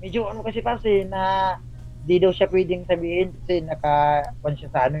 Medyo ano kasi, Paps, eh, na di daw siya pwedeng sabihin kasi naka-one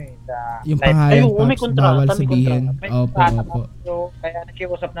siya sa ano eh. Sa yung pangalan, may Paps, kontrata, bawal may sabihin. kontrata. Opo. So, kaya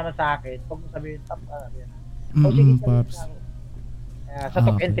nakiusap naman sa akin, huwag mo sabihin, Paps, sige, Paps. Sa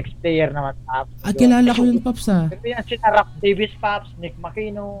top and text player naman, Paps. At kilala ko yun, Paps, ha? Pero yan, si Rap Davis, Paps, Nick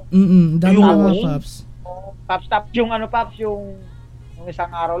Makino. Dami Yung- mga, Paps. Paps, tapos yung ano, Paps, yung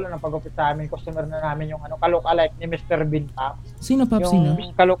isang araw lang ng pag-upit sa amin, customer na namin yung kalokalike ni Mr. Bean, Paps. Sino, Paps? Sino?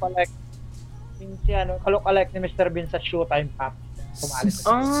 Yung kalokalike, kalokalike ni Mr. Bean sa Showtime, Paps. Kumalis.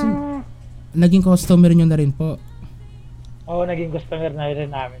 Naging customer nyo na rin po. Oo, naging customer na rin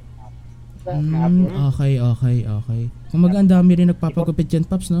namin, Paps. Okay. Kung ang dami rin nagpapagupit dyan,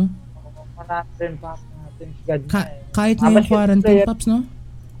 Paps, no? Marami rin, Paps. Thanks God na eh. Kahit na yung quarantine, Paps, no?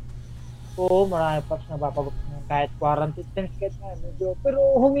 Oo, marami, Paps, na papagupit ng kahit quarantine. Thanks God na medyo. Pero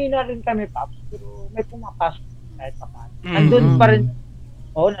humina rin kami, Paps. Pero may pumapasok kahit pa paano.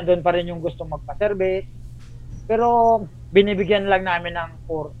 Nandun pa rin yung gustong magpa-service. Pero binibigyan lang namin ng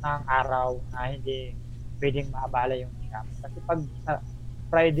araw na hindi pwedeng maabala yung shop. Kasi pag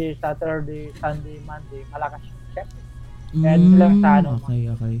Friday, Saturday, Sunday, Monday, malakas yung shop. Kaya lang sa Okay.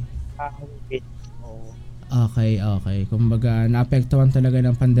 weekend. Okay. Kumbaga, naapektuhan talaga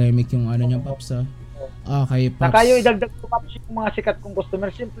ng pandemic yung ano niya, Paps, ha? Okay, Paps. Na kayo idagdag ko, Paps, yung mga sikat kong customer.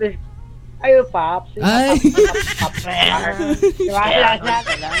 Simple, ayo, Paps. Ay! Paps. Diba?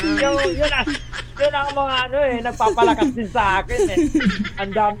 Yun ang mga nagpapalakas din sa akin eh.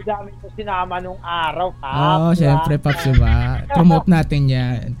 Ang dami-dami ko sinama nung araw, Paps. Oo, syempre, Paps, diba? Promote natin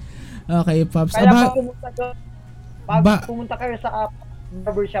yan. Okay, Paps. Kaya pumunta kayo sa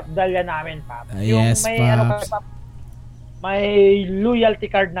barbershop Dahlia namin, Paps. Yes, may Paps. may loyalty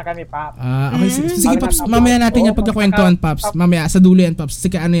card na kami, Paps. Okay, sige, Paps. Mamaya natin yung pagkakwentuhan, Paps. Mamaya, sa dulo yan, Paps.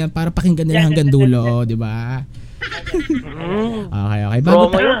 Sige, ano yan, para pakinggan nila hanggang dulo, di ba? Okay.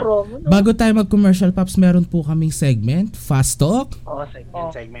 Bago tayo mag-commercial, Paps, meron po kaming segment, Fast Talk.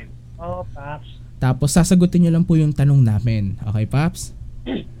 Segment. Paps. Tapos, sasagutin nyo lang po yung tanong namin. Okay, Paps?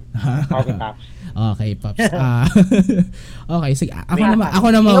 Okay, Paps. Okay, Paps. Okay, sige. Ako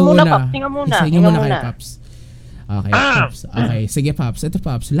na mauna. Hinga muna, Sige muna kayo, Paps. Okay, Paps. Okay, sige, Paps. Ito,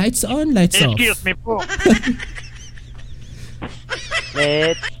 Paps. Lights on, lights off. Excuse me po.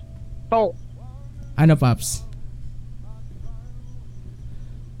 Let's talk. Ano, Paps?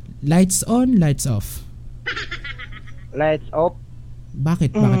 Lights on, lights off. Lights off.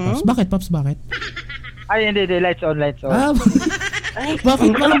 Bakit, Paps? Bakit, Ay, hindi. Lights on, lights off.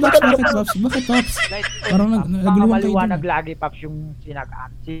 Bakit, Paps? Bakit, Paps? Parang naguluhan kayo maliwanag dun. lagi, Paps, yung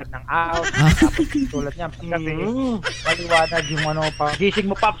sinag-answer ng out. Tapos tulad niya, paggabi, maliwanag yung pag-gising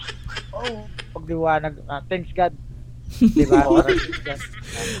mo, Paps. Pagliwanag, thanks God. Diba?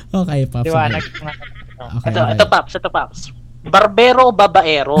 Okay, Paps. Liwanag. Ito, Paps. Barbero o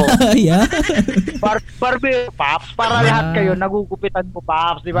babaero? Yeah. Barbero, Paps, para lahat kayo nagugupitan mo,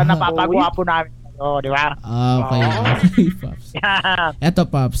 Paps. Diba? Napapagwapo namin. Di ba? Okay, Paps. Eto,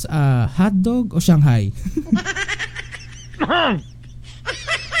 Paps. Hotdog o Shanghai?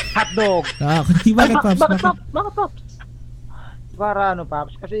 Hotdog. Bakit, Paps? Bakit, Paps? Para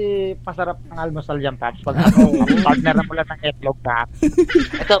Paps? Kasi masarap ang almusal yan, Paps. Pag partner na mula ng etlog, Paps.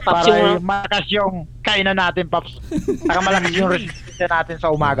 Ito, Paps, Para malakas yung kainan natin, Paps. Saka malakas yung resistance natin sa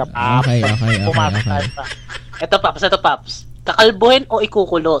umaga, Paps. Okay. Ito, Paps. Kakalbuhin o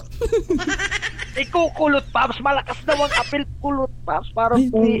ikukulot? Ikukulot, Paps. Malakas daw ang apel kulot, Paps. Para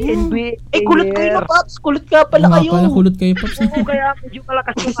NBA. Kulot kayo na, Paps. Kulot ka pala kayo. Kulot kayo, Paps. Oo, kaya medyo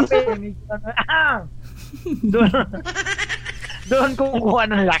malakas yung apel. Doon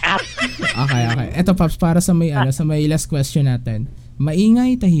kumukuha ng lakas. Okay. Eto Pops, para sa may sa may last question natin.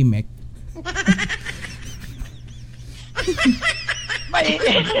 Maingay, tahimik.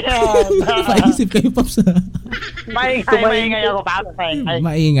 Paisip kayo Pops. Maingay ako, Paps.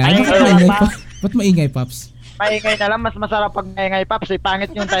 Maingay. Ba't maingay Pops? Maingay na lang, mas masarap pag maingay, Paps.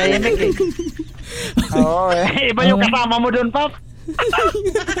 Pangit yung tahimik eh. Oo, iba yung kasama mo doon, Paps.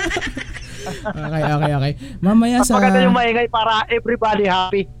 Okay. Mamaya sa... Maganda yung maingay para everybody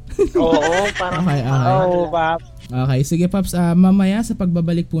happy. Oo, parang... Okay. Oo, Paps. Okay, sige Pops, mamaya sa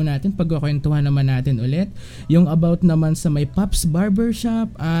pagbabalik po natin, pagkukwentuhan naman natin ulit yung about naman sa may Pops Barbershop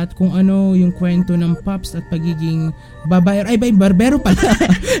at kung ano yung kwento ng Pops at pagiging barbero pala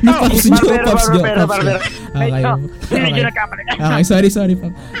ni Pops Joe. Okay, sorry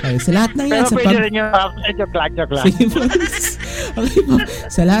Pops. Okay, sa lahat ng yan pero pwede rin yung joke lang. Sige Pops. Okay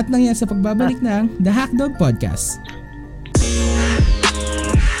Pops, sa lahat ng yan sa pagbabalik ng The Hackdog Podcast.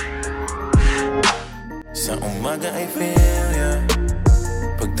 Sa umaga I feel ya,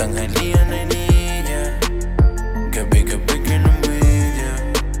 pagtanghalian I need ya, gabi-gabi ka ng with ya.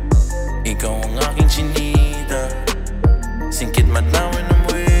 Ikaw ang aking chinita, singkit matlawan ng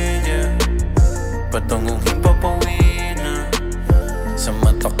with ya. Patungong himpapawin na, sa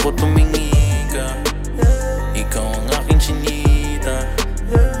mata ko tumingi ka. Ikaw ang aking chinita,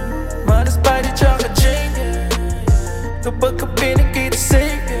 maras pa di tsaka chain. Kapag ka pinakita sa'yo,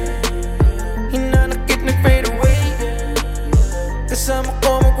 nag-fade away, kasama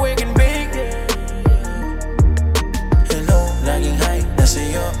ko mag-wake and bake. Hello, laging high na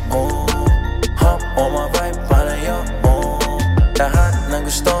sa'yo, oh. Hop on my vibe, palayo, oh. Lahat ng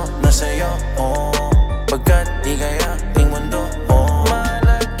gusto na sa'yo, oh. Pagkat di kaya ting mundo, oh.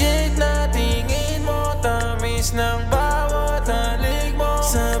 Malagit na tingin mo, tamis ng bawat halik mo.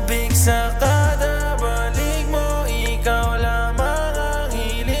 Sabik sa kada balik mo, ikaw lamang ang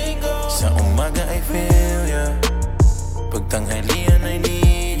hiling ko. Sa umaga I feel ya, pagtanghalian I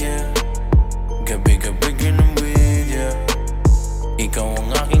need ya, gabi-gabi ka ng with ya. Ikaw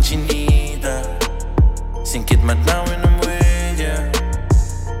ang aking chinita, singkit matlawan ng with ya.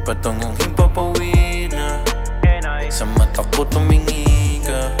 Patungong himpapawid na, sa mata ko tumingi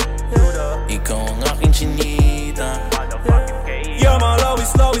ka. Ikaw ang aking chinita. You're my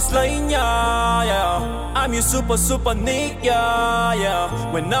lowest line, yeah. I'm your super Nick, yeah.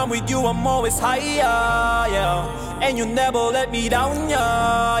 When I'm with you, I'm always higher, yeah. And you never let me down,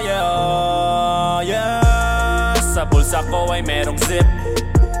 yeah. Sa bulsa ko ay merong zip.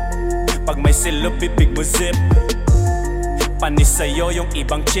 Pag may silop, bibig mo zip. Panis sa'yo yung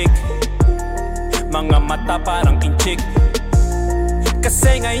ibang chick, mga mata parang inchik.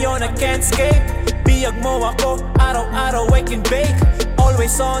 Kasi ngayon I can't escape, biyag mo ako, araw-araw I can bake.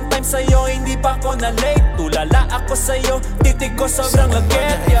 Always on time sa'yo, hindi pa ako na late. Tulala ako sa'yo, titig ko sobrang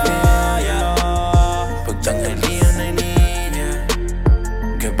lagit, yeah. Pagtanghalian I need ya,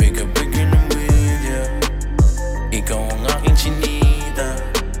 gabi-gabi ka ng with ya. Ikaw ang aking chinita,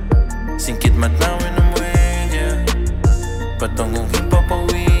 singkit matlawan ng with ya. Patungong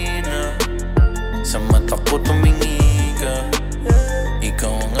himpapawid na, sa mata ko tumingi ka. Ikaw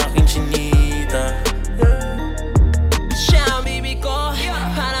ang aking chinita. Siya ang bibi ko,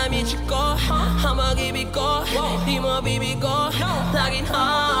 hanamichi ko, ang mag-ibig ko, di mo bibig ko, laging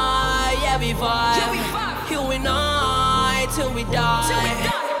high, every vibe, you and I, till we die.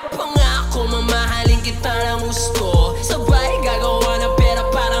 Pangako mamahalin kita ng gusto, sabay gagawa ng pera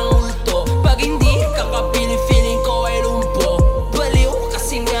parang multo. Pag hindi ka kapili, feeling ko ay lumpo. Baliw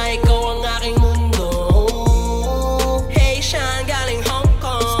kasi nga ikaw ang aking mundo. Hey, siya ang galing Hong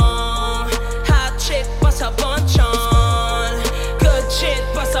Kong, hot chick pa sa bonchon, good shit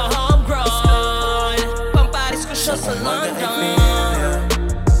pa sa homegrown, pamparis ko siya sa London.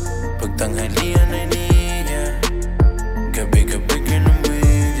 Pagtanghalian I need ya, gabi-gabi ka ng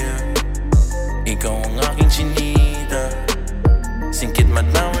with ya. Ikaw ang aking chinita, singkit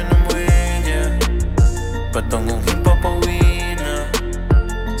matlawan ng with ya. Patungong himpapawid na,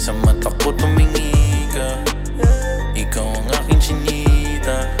 sa mata ko tumingi ka. Ikaw ang aking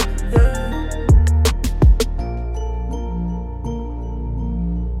chinita.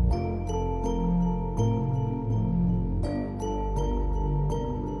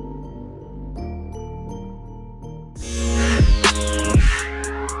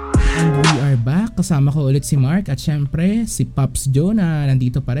 And we are back. Kasama ko ulit si Mark at syempre si Pops Joe na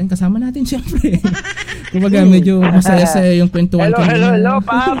nandito pa rin. Kasama natin syempre. Kumbaga medyo masaya-saya yung kwentuhan ko. Hello,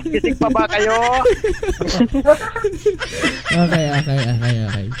 Pops. Gising pa ba kayo?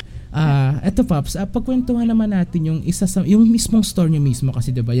 Okay. Eto Pops, pagkwentuhan naman natin yung yung mismong store nyo mismo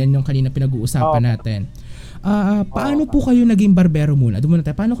kasi 'di ba? Yan yung kanina pinag-uusapan natin. Paano po kayo naging barbero muna? Doon muna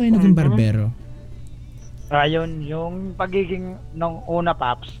tayo. Paano kayo naging barbero? Ayun, yung pagiging nung una,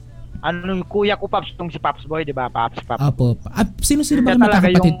 Paps. Yung kuya ko, Paps, itong si Paps Boy, di ba? Paps. Apo. Sino Kaya ba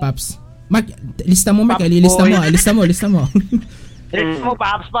talaga magkakapatid, yung- Paps? Mark, lista mo, Mark. Paps Lista Boy. mo. Ito mo,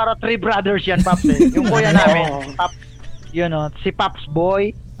 Paps, para 3 brothers yan, Paps. Yung kuya namin, Paps, si Paps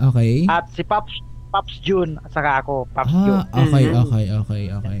Boy Okay. at si Paps June, at saka ako, Paps June.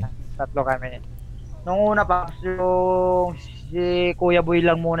 Okay. Tatlo kami. Nung una, Paps, yung si Kuya Boy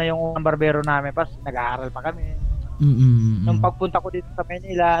lang muna yung unang barbero namin, Paps, nag-aaral pa kami. Nung pagpunta ko dito sa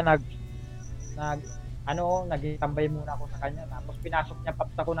Manila, naging tambay muna ako sa kanya. Tapos pinasok niya,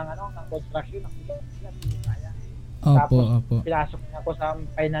 Paps, ako ng construction, ng kaya. Opo. Pinasok niya ako sa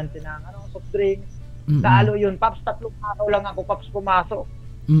finance ng soft drinks. Lalo yun, Paps, 3 araw lang ako, Paps, pumasok.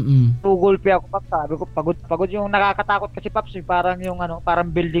 Tugulpi ako, Paps, sabi ko, pagod yung nakakatakot kasi, Paps, parang yung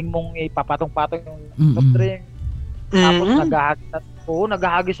parang building mong ipapatong-patong yung soft drink. Tapos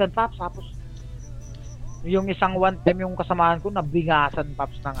naghahagisan, Paps, tapos yung isang one time yung kasamahan ko nabingasan,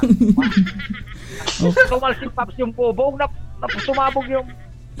 Paps, ng tumalsik, Paps, yung bubog sumabog yung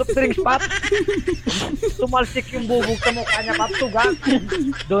soft drinks, Paps. Tumalsik yung bubog sa mukha niya, Paps, tugang.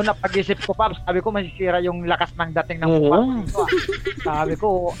 Doon na pag-isip ko, Paps, sabi ko masisira yung lakas ng dating ng mukha ko. Sabi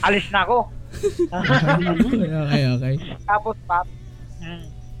ko, alis na ako. Okay.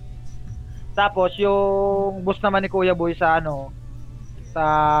 Tapos yung boss naman ni Kuya Boy sa sa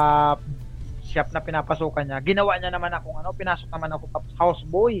shop na pinapasukan niya, ginawa niya naman akong pinasok naman ako, Paps,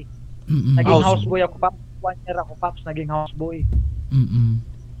 houseboy. Naging houseboy ako, Paps. 1 year ako, Paps, naging houseboy.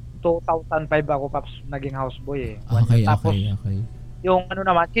 2005 ako, Paps, naging houseboy Okay. Tapos, yung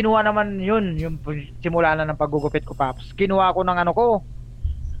naman, kinuha naman yun, yung simula na ng paggugupit ko, Paps. Kinuha ko ng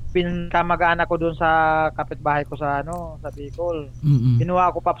pinkamag-anak ko doon sa kapitbahay ko sa Bicol.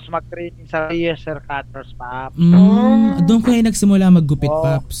 Kinuha ko, Paps, mag-training sa laser cutters, Paps. Doon kayo nagsimula maggupit,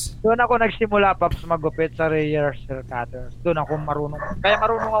 Paps. Doon ako nagsimula, Paps, maggupit sa laser cutters. Doon ako marunong. Kaya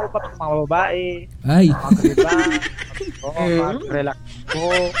marunong ako, Paps, mga babae. Ay. Mag-relax.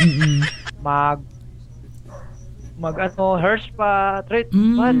 Mag-relax ko. Hair spa,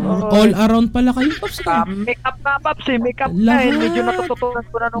 treatment. All around pala kayo, Paps. Makeup na, Paps, makeup na. Medyo natututunan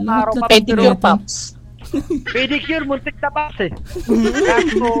ko na nung araw, Paps. Pedicure, Paps. Pedicure, muntik na, Paps,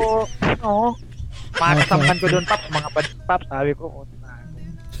 Kaso, makasampan ko doon, Paps, mga bading, Paps. Sabi ko,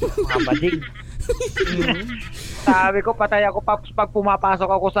 mga bading. Sabi ko, patay ako, Paps, pag pumapasok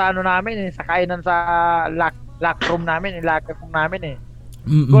ako sa namin, sa kainan sa lock room namin, locker room namin,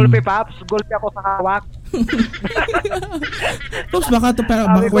 Golpe, Paps. Golpe ako sa hawak. Paps, baka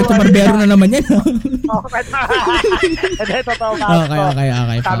kwento barbero na naman yan. Hindi, totoo, Paps. Okay,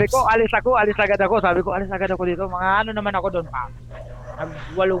 Sabi Paps. ko, alis agad ako. Sabi ko, alis agad ako dito. Mga naman ako doon, Paps.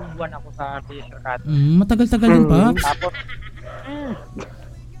 Nag-8 buwan ako sa laser cut. Matagal-tagal din, Paps.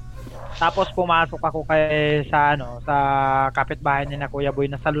 Tapos pumasok ako sa kapitbahay ni na Kuya Boy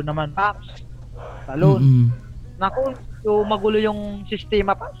na salon naman, Paps. Salon. Naku, magulo yung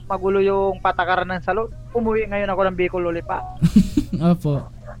sistema, Paps. Magulo yung patakaran ng salon. Umuwi ngayon ako ng Bicol ulit, Paps. Opo.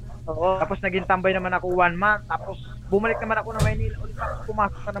 Oo. Tapos naging tambay naman ako 1 month. Tapos bumalik naman ako ng Maynila ulit, Paps.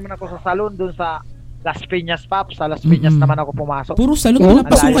 Pumasok na naman ako sa salon doon sa Las Piñas, Paps. Sa Las Piñas naman ako pumasok. Puro salon pala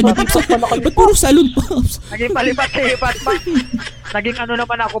pasukan niyo, Paps. Ba't puro salon, Paps? Naging palipat-lipat, Paps. Naging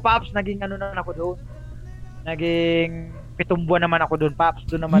naman ako, Paps. Naging naman ako doon. Naging 7 buwan naman ako doon, Paps.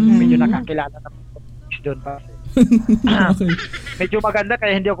 Doon naman medyo nakakilala na doon, Paps. Okay. Medyo maganda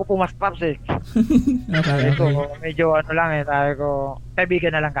kaya hindi ako pumasok, Paps, Okay. Medyo lang sabi ko,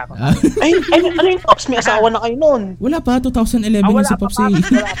 kaibigan na lang ka ako. Ay, ano yung Pops? May asawa na kayo noon. Wala pa, 2011 Wala yun si pa, Pops. Paps.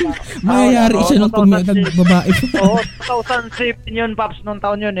 Wala pa. Mayayari siya nung nagbabae. Oo, 2007 yun, Paps, nung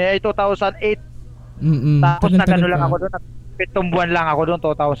taon yun 2008. Tapos nagano lang ako doon, 7 buwan lang ako doon,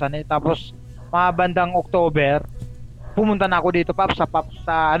 2008. Tapos mga bandang October, pumunta na ako dito, Paps,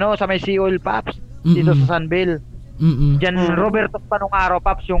 sa may Sea Oil, Paps, dito sa Sunville. Diyan, Roberto's pa nung araw,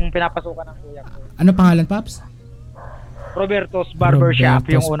 Paps, yung pinapasukan ng kuya ko. Ano pangalan, Paps? Roberto's Barbershop,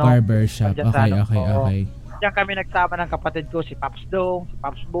 yung unang Barbershop. Okay. Diyan kami nagsama ng kapatid ko, si Paps Dong, si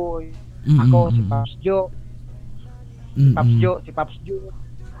Paps Boy, ako, si Paps Joe, si Paps Joe.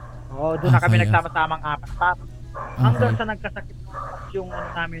 Doon na kami nagsama-samang 4, Paps. Hanggang sa nagkasakit ng Paps yung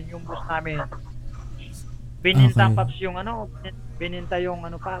yung boss namin. Bininta, Paps, yung bininta yung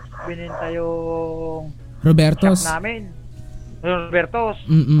Paps, bininta yung Roberto's shop namin. Roberto's.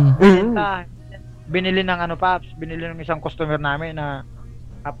 Bininta. Binili ng Paps, binili ng isang customer namin na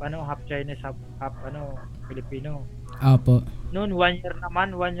half Chinese, half Filipino. Apo. Noon, 1 year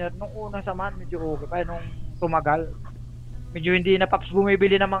naman, 1 year. Nung unang samahan, medyo okay pa. Nung tumagal, medyo hindi na Paps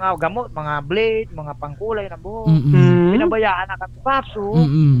bumibili ng mga gamot, mga blade, mga pangkulay na buhok. Pinabayaan na kami, Paps.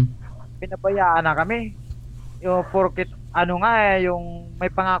 Pinabayaan na kami. Yung porkit, yung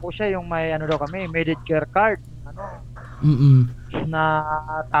may pangako siya, yung may daw kami, Medicare card. Na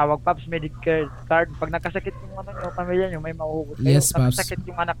tawag, Paps, Medicare card. Pag nagkasakit yung yung pamilya nyo, may mahuhugot kayo. Yes, Paps. Nagkasakit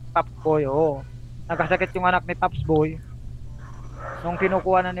yung anak ni Paps Boy, nagkasakit yung anak ni Paps Boy. Nung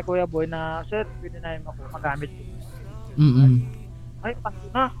kinukuha na ni Kuya Boy na, sir, pwede na yung magamit. Ay,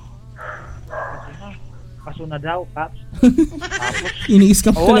 paso na daw, Paps. Tapos,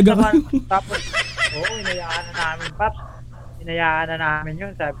 ini-scam talaga. Tapos, inayaan na namin, Paps. Inayaan na namin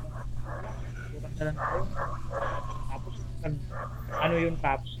yun, sabi. Kurang na lang tayo. Tapos, yun,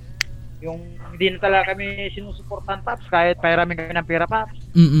 Paps. Yung hindi na talaga kami sinusuportahan, Paps, kahit pairamin kami ng pera, Paps.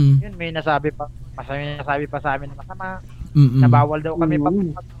 Yun, may nasabi pa sa amin na masama. Na bawal daw kami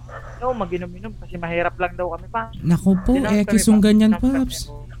mag-inom-inom kasi mahirap lang daw kami, Paps. Naku po, ekis yung ganyan,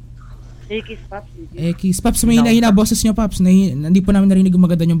 Paps. Ekis, Paps. Ekis. Paps, may hina boses nyo, Paps. Hindi po namin narinig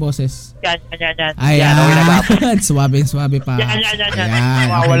maganda yung boses. Yan. Ayan. Suwabe, Paps. Yan.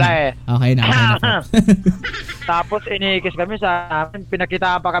 Wala eh. Okay na, Paps. Tapos iniikis kami sa amin.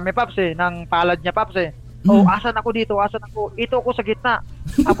 Pinakitaan pa kami, Paps ng palad niya, Paps asan ako dito, ito ako sa gitna.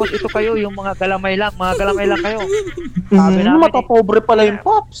 Tapos ito kayo, yung mga galamay lang kayo. Sabi namin, mata pobre pala yung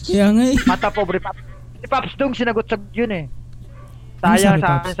Pops. Kaya nga mata pobre, Paps. Si Paps Dong sinagot sa yun eh. Sayang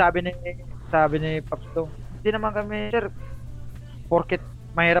sa akin, sabi ni Paps Dong. Hindi naman kami, sir, porket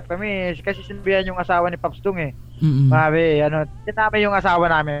mahirap kami kasi sinabihan yung asawa ni Paps Dong eh. Sabi, sinabi yung asawa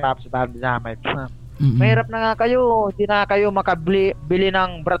namin, Paps, sabi namin. Mahirap na nga kayo, hindi na kayo makabili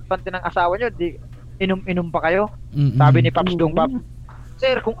ng brat panty ng asawa nyo, inom-inom pa kayo. Sabi ni Paps Dong, Paps,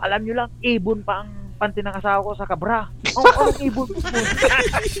 sir, kung alam nyo lang, ibon pa ang panty ng asawa ko sa kabra. Anong ibon?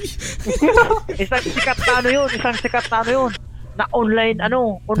 Isang sikat na yun. Na online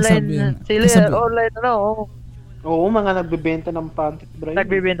seller, online Oo, mga nagbebenta ng panty, bro.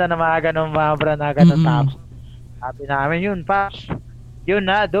 Nagbebenta ng mga ganong mga brand na ganon, Paps. Sabi namin yun, Paps. Yun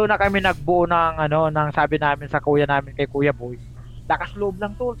na, doon na kami nagbuo ng sabi namin sa kuya namin kay Kuya Boy. Lakas loob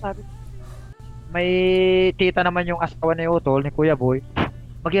lang tol, sabi. May tita naman yung asawa ni Utol, ni Kuya Boy.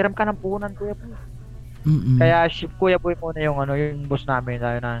 Maghiram ka ng puhunan, Kuya Boy. Kaya Kuya Boy muna yung yung boss namin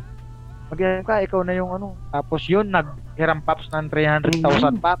na maghiram ka, ikaw na yung Tapos yun, naghiram, Paps, ng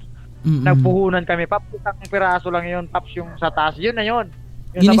 300,000, Paps. Nagpuhunan kami, Paps. Isang piraso lang yun, Paps, yung sa taas. Yun na yun.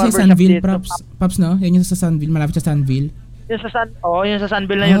 Yun yung sa Sunville, Paps, no? Yun yung sa Sunville, malapit sa Sunville. Yung sa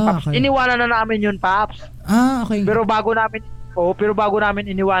Sunville na yun, Paps. Okay. Iniwanan na namin yun, Paps. Okay. Pero bago namin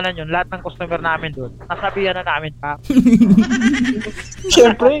iniwanan yun, lahat ng customer namin doon, nasabihan na namin, Paps.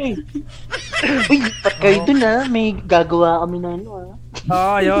 Siyempre. Uy, ba't kayo dun may gagawa kami na yun,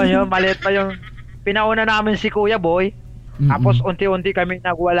 maliit pa yung pinauna namin si Kuya Boy. Tapos unti-unti kami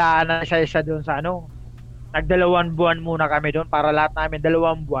nagwalaan na isa-isa doon sa nag-2 buwan muna kami doon para lahat namin 2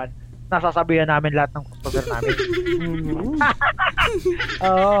 buwan nasasabihan namin lahat ng customer namin.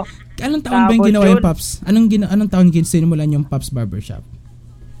 Anong taon ba yung ginawa yung Paps? Anong taon sinimulan yung Paps Barbershop?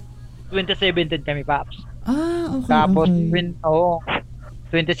 2017 kami, Paps. Okay. Tapos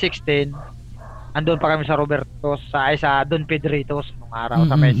 2016 andun pa kami sa Roberto's sa Don Pedritos nung araw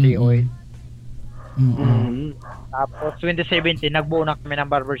sa Messi Oil. Tapos 2017 nagbuo na kami ng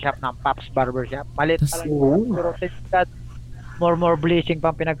barbershop ng Paps Barbershop. Malit pa lang pero more blessing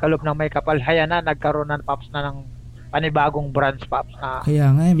pang pinagkaloob ng may kapalhayan na nagkaroon ng Paps na ng panibagong branch, Paps na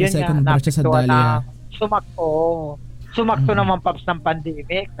kaya nga may second branch sa Dahlia. Sumakto naman, Paps, ng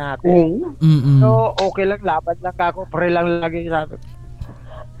pandemic natin. So okay lang, laban lang ako, pre lang lagi sabi.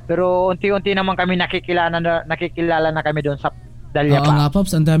 Pero unti-unti naman kami nakikilala na kami doon sa Dahlia, Paps. Oo nga,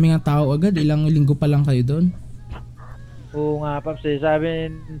 Paps, ang dami ng tao agad, ilang linggo pa lang kayo doon. Oo nga, Paps,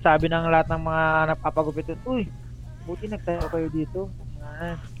 sabi ng lahat ng mga napapagupit doon, uy, buti nagtayo kayo dito.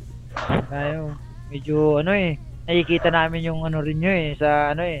 Tayo, medyo nakikita namin yung rin nyo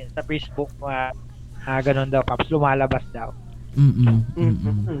sa sa Facebook, ganun daw, Paps, lumalabas daw.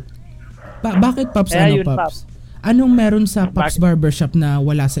 Bakit, Paps, Paps? Anong meron sa Paps Barbershop na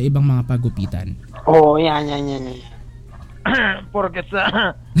wala sa ibang mga pagupitan? Yan. Porket sa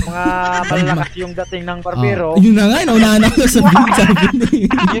mga malalakas yung dating ng barbero. Yun na nga, naunahan ako sa sabi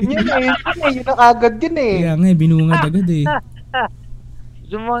yun na agad din eh. Kaya nga, binungad agad eh.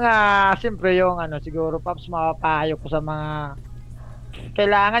 Yung mga, siyempre yung siguro, Paps, mapapayo ko sa mga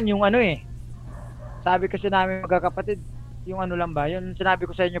kailangan yung sabi kasi namin magkakapatid, yung lang ba, yung sinabi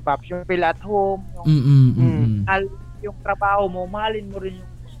ko sa inyo, Paps, yung feel at home, yung trabaho mo, mahalin mo rin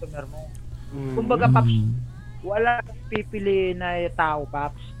yung customer mo. Kumbaga, Paps, wala kang pipili na tao,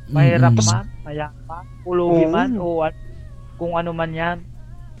 Paps. Mahirap man, mayaman, pulubi man, o kung ano man yan.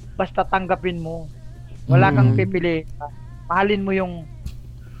 Basta tanggapin mo. Wala kang pipili. Mahalin mo yung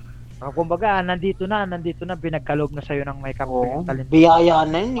kumbaga, nandito na, pinagkaloob na sa'yo ng may talent. Biyaya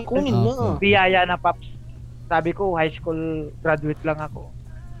na yun, kunin na. Biyaya na, Paps. Sabi ko, high school graduate lang ako.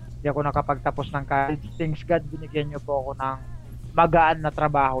 Hindi ako nakapagtapos ng college. Thanks God, binigyan niyo po ako ng magaan na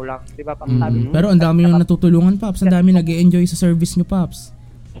trabaho lang. Di ba, Paps? Sabi ko, pero ang dami yung natutulungan, Paps. Ang dami nag-e-enjoy sa service nyo, Paps.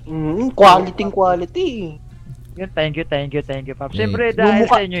 Quality. Yun, thank you, Paps. Siyempre, dahil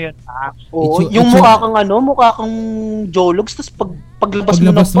sa inyo yun, Paps. Oo, yung mukha kang Jologs, tapos paglabas mo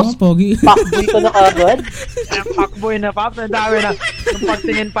ng post, pogi. fuckboy ka na kagad. Fuckboy na, Paps. Ang dami na. Yung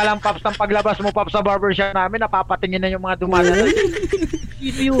pagtingin pa lang, Paps, ng paglabas mo, Paps, sa barbershop namin, napapatingin na yung mga dumadaan.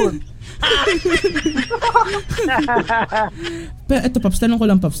 Sino yun? Pero ito, Paps, tanong ko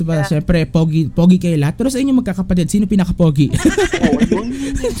lang, Paps, diba? Siyempre, pogi kayo lahat. Pero sa inyo magkakapatid, sino pinaka-pogi?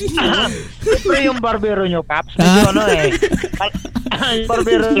 Siyempre yung barbero nyo, Paps. Medyo ano eh. Yung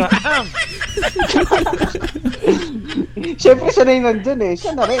barbero nyo. Siyempre siya na yung nandun eh.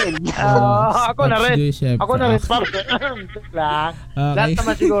 Siya na rin. Ako na rin. Chef. Ako na rin, Paps. Lang. Okay. Lahat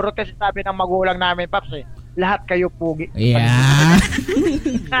naman siguro kasi sabi ng magulang namin, Paps eh. Lahat kayo pugi. Yeah.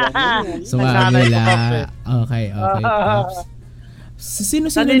 Suwabe Nanay ko, Paps, lang. eh. Okay, Paps.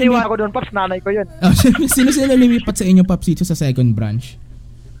 Sino Naniniwala ko doon, Paps. Nanay ko yun. Sino lumipat sa inyo, Paps, dito sa second branch?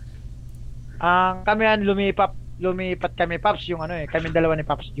 Kami lumipat kami, Paps, yung ano eh. Kami dalawa ni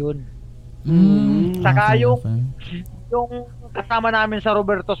Paps Jun. Saka Okay. yung kasama namin sa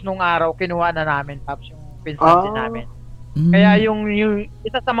Robertos nung araw, kinuha na namin, Paps, yung pinsan din namin. Kaya yung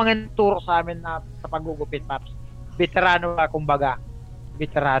isa sa mga turo sa amin na sa paggugupit, Paps, veterano na, kumbaga.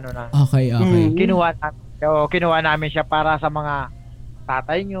 Veterano na. Okay. Kinuha namin siya para sa mga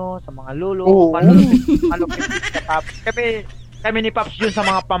tatay nyo, sa mga lolo, malupit siya, Paps. Kami ni Paps yun sa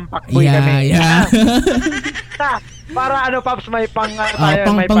mga pampakboy kami. Yeah. Para ano, Paps, may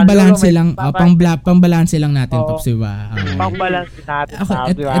pangbalanse lang, pangbalanse lang natin, Paps, diba? Pangbalanse natin,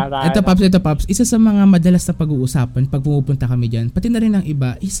 Paps, diba? Ito, Paps, isa sa mga madalas na pag-uusapan pag pumupunta kami dyan, pati na rin ang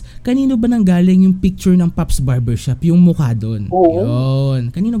iba, is kanino ba nang galing yung picture ng Paps Barbershop, yung mukha doon? Yun.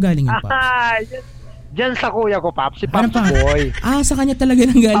 Kanino galing yung Paps? Diyan sa kuya ko, Paps, si Paps Ano pa? Boy. Sa kanya talaga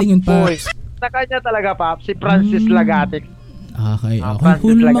nang galing yung Paps. Sa kanya talaga, Paps, si Francis Lagatic. Okay.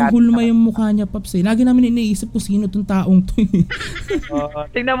 Francis Lagatic. Hulma yung mukha niya, Paps. Lagi namin iniisip kung sino tong taong to.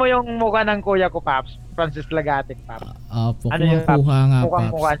 Tingnan mo yung mukha ng kuya ko, Paps. Francis Lagatic, Paps. Opo, Ano yun, Paps? kuha nga,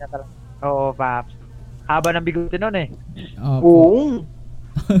 Mukhang Paps. mukha niya talaga. Oo, Paps. Haba ng bigote nun eh. Opo.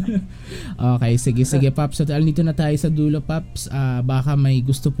 Okay, sige, Paps. So, dito na tayo sa dulo, Paps. Baka may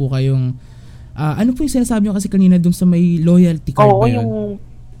gusto po kayong... ano po yung sinasabi nyo kasi kanina dun sa may loyalty card ba yun?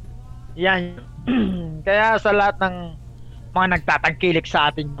 Yan. Kaya sa lahat ng mga nagtatangkilik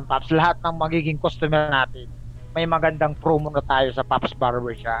sa atin, Paps, lahat ng magiging customer natin, may magandang promo na tayo sa Paps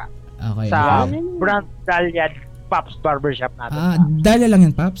Barbershop. Okay. Sa Brand Dahlia Paps Barbershop natin. Dahlia lang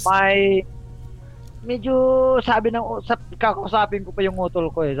yan, Paps? May medyo sabi kakusapin ko pa yung utol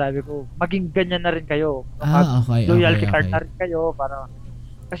ko eh. Sabi ko, maging ganyan na rin kayo. Okay. Loyalty card na rin kayo para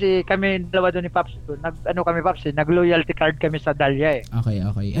kasi kami dalawa doon ni Paps doon. Kami Paps eh, nag-loyalty card kami sa Dahlia eh. Okay.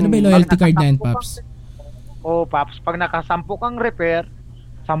 Ano ba yung loyalty card na yan, Paps? Paps, pag nakasampu kang repair,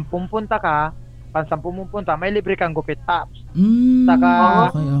 10 punta ka, pang 10 punta, may libre kang gupit, Paps. Saka,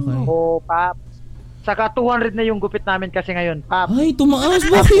 okay. Paps. Saka 200 na yung gupit namin kasi ngayon, Paps. Ay, tumaas.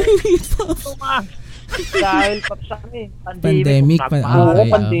 Bakit, Paps? Tumaas. Dahil, Paps, pandemic.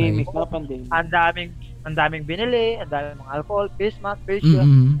 Pandemic. Ang daming binili, ang daming mga alcohol, face mask, facial,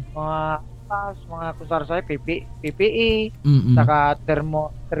 mga kusar sa PPE, saka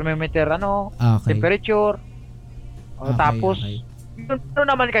thermometer, temperature. Tapos, ano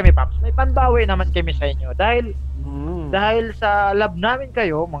naman kami, Paps, may panbawi naman kami sa inyo dahil sa lab namin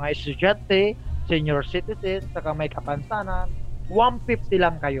kayo, mga estudyante, senior citizen, saka may kapansanan, 150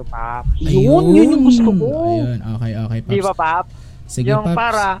 lang kayo, Paps. Yun yung gusto ko. Ayun, okay, Paps. Di ba, Paps? Sige, yung Paps.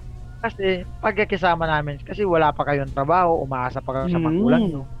 para, kasi pagkakisama namin, kasi wala pa kayong trabaho, umaasa pa kayo sa magulang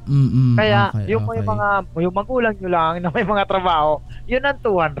nyo. Kaya, yung magulang nyo lang na may mga trabaho, yun ang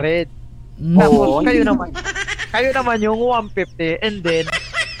 200. Tapos, kayo naman yung 150, and then,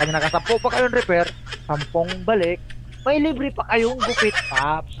 pag nakasampo pa kayong repair, 10 balik, may libre pa kayong gupit,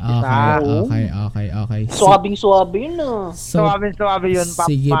 Paps. Okay. Suwabing-suwabe yun ah. Suwabe yun, Paps.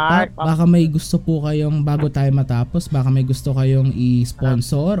 Sige, Paps. Baka may gusto po kayong, bago tayo matapos, baka may gusto kayong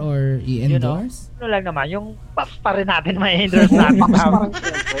i-sponsor or i-endorse? Lang naman, yung Paps pa rin natin may endorse natin, Paps.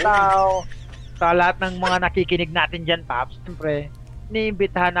 Sa lahat ng mga nakikinig natin dyan, Paps, siyempre,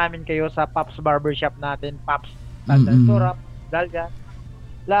 niimbitahan namin kayo sa Pops Barbershop natin, Pops Mm-mm. Surap, Dalga.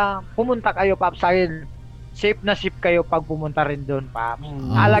 Lang, pumunta kayo, Pops, sa akin. Safe na safe kayo pag pumunta rin doon, Pops.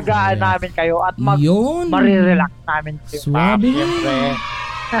 Alagaan namin kayo at Yun. marirelax namin kayo, Swabe. Pops. Siyempre.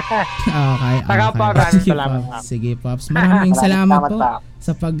 Okay. Saka pa, maraming salamat, Pops. Sige, Pops. Maraming salamat po Pops.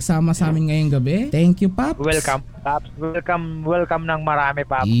 sa pagsama sa amin ngayong gabi. Thank you, Pops. Welcome, Pops. Welcome ng marami,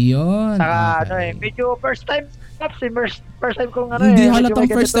 Pops. Yun. Saka, Okay. medyo first time, Pops, first time kong Hindi medyo halatang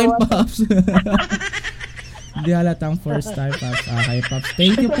may first time, ganito, Pops. Hindi halatang first time, Pops. Okay, Pops.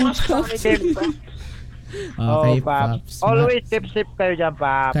 Thank you po, Pops. Okay, Pops. Always safe kayo dyan,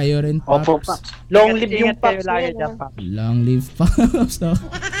 Pops. Kayo rin, Opo, Pops. Pops. Long live yung Ingat kayo Pops lagi na dyan, yan. Pops. Long live, Pops. No?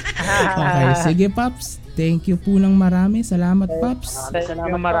 Okay, sige, Pops. Thank you po ng marami. Salamat, Pops.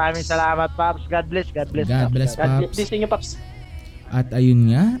 Salamat, Maraming Pops. salamat, Pops. God bless, God bless. God Pops. bless, God Pops. bless inyo, Pops. At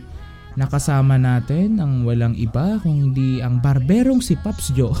ayun nga, nakasama natin ang walang iba kung hindi ang barberong si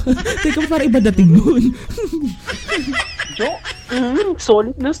Pops Joe. Teka, parang iba dating nun. Joe?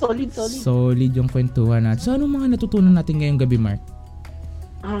 Solid na, solid. Solid yung kwentuhan natin. So, anong mga natutunan natin ngayong gabi, Mark?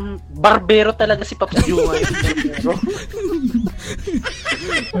 Barbero talaga si Pops Joe ngayon. Barbero.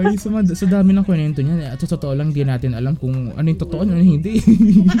 Ay, sa dami ng kwento niya. At sa totoo lang, di natin alam kung ano yung totoo, ano yung hindi.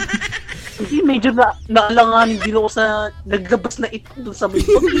 Hindi, medyo naalanganin din ako sa naglabas na ito doon sa may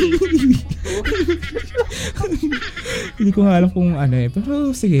pag Hindi ko nga alam kung ano eh.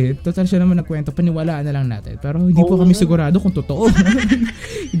 Pero sige, total siya naman nagkwento. Paniwalaan na lang natin. Pero hindi po kami sigurado kung totoo.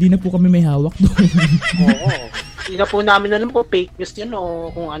 Hindi na po kami may hawak doon. Oo. Hindi na po namin alam kung fake news yun o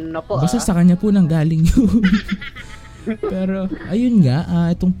kung ano na po. Basta sa kanya po nang galing yun. Pero ayun nga,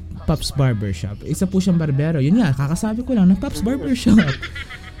 itong Pops Barbershop. Isa po siyang barbero. Yun nga, kakasabi ko lang ng Pops Barbershop.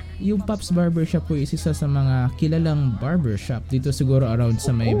 Yung Pops Barbershop po is isa sa mga kilalang barbershop dito siguro around sa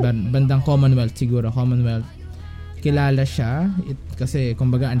may bandang Commonwealth siguro. Commonwealth. Kilala siya kasi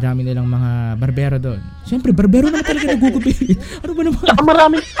kumbaga ang dami nilang mga barbero doon. Siyempre, barbero naman talaga nagugupit. Ano ba naman? Saka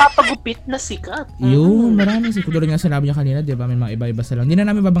maraming papagupit na sikat. Yun, marami. Siguro nga sinabi niya kanina, di ba? May mga iba-iba sa lang. Hindi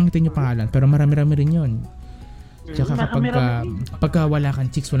na namin babanggitin yung pangalan, pero marami-rami rin yun. Tsaka pagka wala kang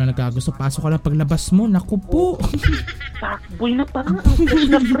chicks, wala nagkagusto, pasok ka lang paglabas mo, naku po. Takboy na parang fresh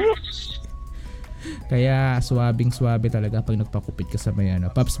na fresh. Kaya swabing-swabe talaga pag nagpakupit ka sa may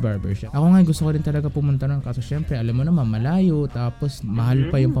Pops Barbershop. Ako nga gusto ko rin talaga pumunta nun kaso syempre alam mo naman malayo tapos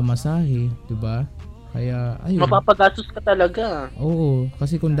mahal pa yung pamasahe, 'di ba? Kaya ayun. Mapapagastos ka talaga. Oo,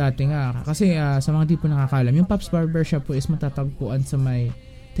 kasi kung dati nga kasi sa mga di po nakakalam, yung Pops Barbershop po is matatagpuan sa may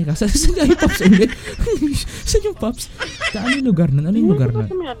Teka, saan yung Pops ulit? Saan yung Pops? Ano yung lugar nun? Ano yung lugar nun?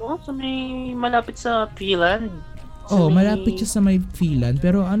 Sa may malapit sa Finland. Oh, malapit siya sa may Finland.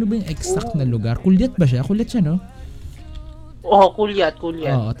 Pero ano ba yung exact na lugar? Kulyat ba siya? Kulyat siya, no? Oo, Kulyat.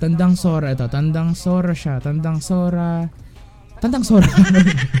 Oo, Tandang Sora ito. Tandang Sora siya. Tandang Sora. Tandang Sora.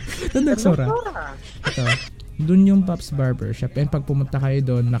 Ito. Doon yung Pops Barbershop. And pag pumunta kayo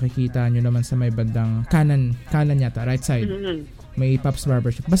doon, makikita nyo naman sa may bandang kanan yata, right side. May Pops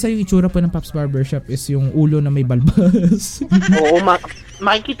Barbershop. Basta yung itsura po ng Pops Barbershop is yung ulo na may balbas. Oo,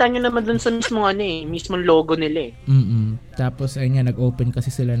 makikita nyo naman dun sa mismong logo nila eh. Tapos ayun nga, nag-open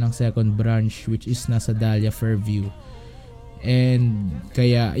kasi sila ng second branch which is nasa Dahlia Fairview. And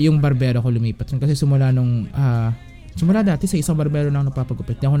kaya yung barbero ko lumipat. Kasi simula dati sa isang barbero na ako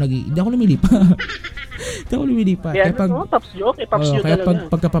napapagupit. Hindi ako lumilipat. Kaya pag Pops Joe, Pops Joe kaya talaga.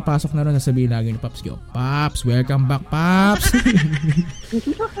 pagkapapasok na ron, nasabihin lagi ni Pops Joe, Pops, welcome back, Pops.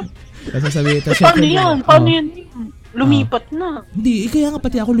 Tapos sasabihin, Paano yan? Lumipat na. Hindi, kaya nga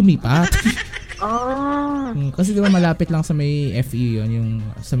pati ako lumipat. Kasi di ba malapit lang sa may FE yun, yung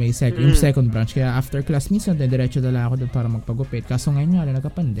sa may yung second branch. Kaya after class, minsan diretso na lang ako doon para magpagupit. Kaso ngayon nga,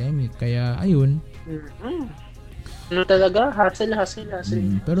 nagka-pandemic. Kaya ayun. Ano talaga? Hassle.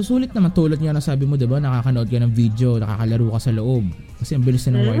 Pero sulit naman tulad nga na sabi mo, diba? Nakakanood ka ng video, nakakalaro ka sa loob. Kasi ang bilis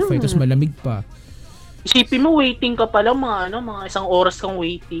na ng wifi, tapos malamig pa. Isipin mo, waiting ka pala, mga isang oras kang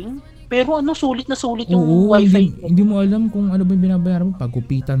waiting. Pero sulit na sulit yung wifi. Hindi mo alam kung ano ba yung binabayaran mo,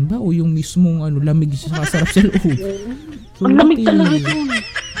 pagkupitan ba o yung mismong lamig sa kasarap sa loob. Ang lamig talaga yun.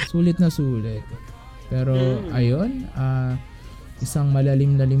 Sulit na sulit. Pero ayun, isang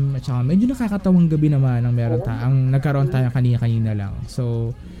malalim-lalim at saka medyo nakakatawang gabi naman ang ang nagkaroon tayo kanina lang.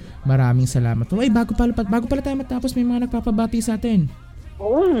 So, maraming salamat. Ay, bago pala tayo matapos, may mga nagpapabati sa atin.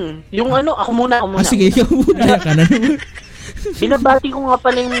 Oo. Yung ako muna. Sige, ikaw muna. Ka na naman. Binabati ko nga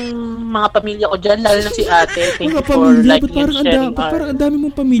pala yung mga pamilya ko dyan, lalo na si ate. Thank you for pamilya, liking and sharing parang ang dami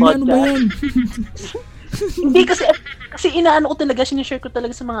mong pamilya. Ano ba yan? Hindi kasi inaano ko talaga, sinishare ko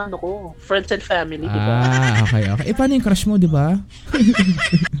talaga sa mga friends and family, di ba? Okay. Paano yung crush mo, di ba?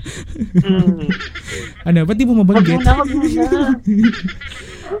 Ano, ba't di mo mabanggit? Wag muna.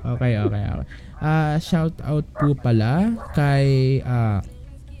 Okay. Shout out po pala kay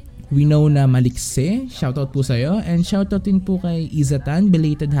we know na Malikse. Shout out po sa'yo. And shout out din po kay Izatan.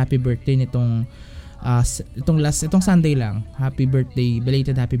 Belated happy birthday nitong itong Sunday lang.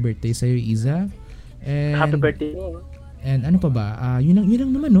 Belated happy birthday sa'yo, Iza. And, Happy birthday. And ano pa ba? Yun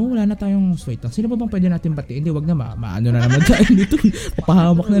lang naman, no? Wala na tayong sweet. Sino ba bang pwede natin batiin? Hindi, wag na maano na naman tayo dito.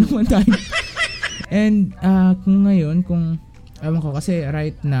 Papahamak na naman tayo. And ewan ko kasi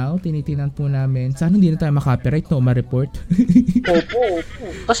right now, tinitinan po namin, sana hindi na tayo makapiright no, ma-report. Opo.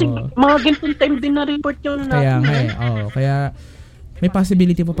 Kasi mga ganitong time din na-report yung Kaya nga kaya may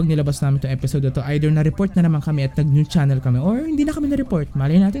possibility po pag nilabas namin itong episode ito, either na-report na naman kami at nag-new channel kami or hindi na kami na-report.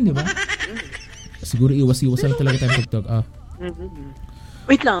 Malay natin, di ba? Siguro iwas-iwas lang talaga tayong tugtog.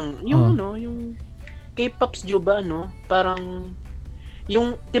 Wait lang, yung yung K-Pops Juba, parang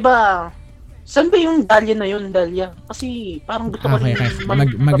yung, di ba, saan ba yung Dahlia na yun, Dahlia? Kasi parang gusto ko rin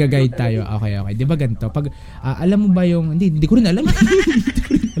mag-guide tayo. Okay. Di ba ganito? Pag alam mo ba yung hindi ko rin alam.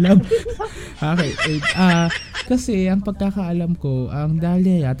 Okay. Kasi ang pagkakaalam ko, ang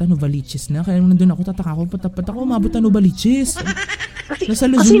Dahlia yata Novaliches na. Kaya nandun ako, tataka ako, patapat ako, umabot na Novaliches. Nasa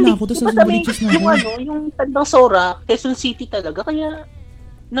Luzon na ako, tapos sa Novaliches na ako. Yung Tandang Sora, Quezon City talaga. Kaya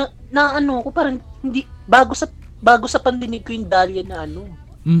na ko parang hindi bago sa pandinig ko yung Dahlia na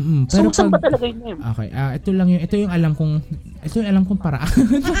Pero saan ba talaga yun? Okay, ito yung alam kong paraan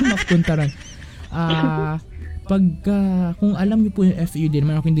para mapunta ron. Kung alam niyo po yung FEUD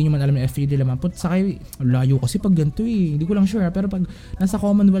naman, kung hindi niyo man alam yung FEUD naman, sakay layo kasi pag ganito hindi ko lang sure, pero pag nasa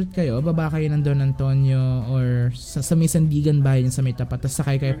Commonwealth kayo, baba kayo ng Don Antonio or sa may Sandigan bayan sa may tapat, tapos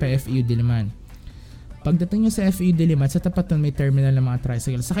sakay kayo pa FEUD naman. Pagdating nyo sa FEUD Liman, sa tapat nun may terminal ng mga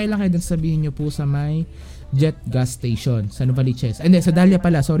tricycle. Sakay lang kayo dun, sabihin nyo po sa may Jet gas station sa Novaliches. Hindi, sa Dahlia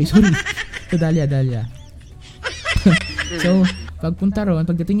pala. Sorry. Sa Dahlia. So, pagpunta ron,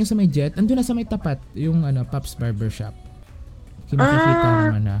 pagdating nyo sa may Jet, andun na sa may tapat yung Pops Barbershop.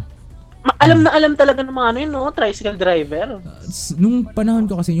 Kinakikita naman na. Alam talaga ng mga tricycle driver. Nung panahon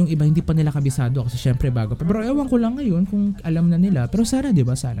ko kasi yung iba hindi pa nila kabisado kasi syempre bago. Pero ewan ko lang ngayon kung alam na nila. Pero sana, di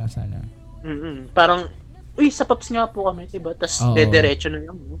ba? Sana. Parang, sa Pops nga po kami, diba? Tapos, dediretso na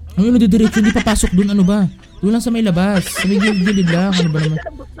lang. Ang dediretso, hindi papasok doon, ano ba? Doon lang sa may labas. Sa may gilid lang, ano ba naman?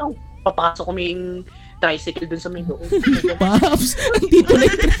 Papasok kami yung tricycle doon sa may loob. Pops! Andito na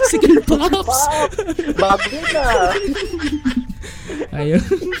yung tricycle, Pops! Bago na! Ayun.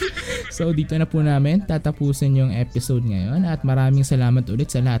 So, dito na po namin tatapusin yung episode ngayon. At maraming salamat ulit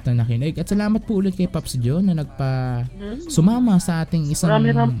sa lahat na nakinig. At salamat po ulit kay Pops Joe na sumama sa ating isang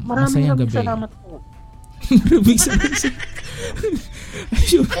masayang gabi. Salamat po.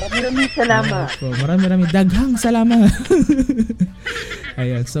 Maraming salamat. Maraming daghang salamat.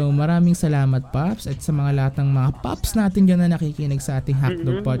 Ayun, so maraming salamat Pops at sa mga lahat ng mga Pops natin dyan na nakikinig sa ating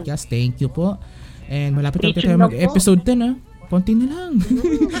Hackdog Podcast. Thank you po. And malapit na tayo mag-episode 10 Konti na lang.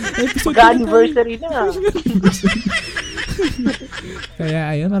 Mag-anniversary na.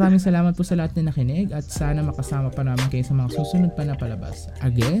 Kaya ayun, maraming salamat po sa lahat na nakinig at sana makasama pa namin kayo sa mga susunod pa na palabas.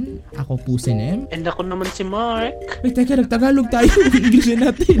 Again, ako po si Nem. And ako naman si Mark. Wait, teka, nagtagalog tayo. English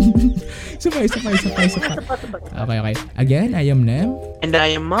na natin. Sabay. Okay. Again, I am Nem. And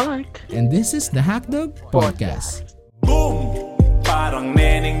I am Mark. And this is the Hackdog Podcast. Boom! Parang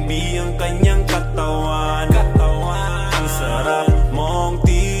Neneng B ang kanyang katawan. Ang sarap mong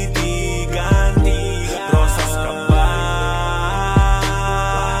titigan. Rosas ka ba?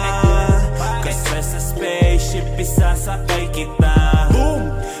 Kasi sa spaceship isasakay kita.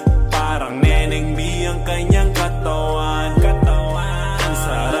 Boom! Parang Neneng B ang kanyang katawan. Ang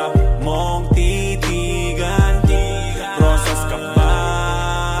sarap mong titigan. Rosas ka ba?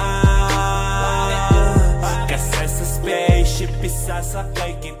 Kasi sa spaceship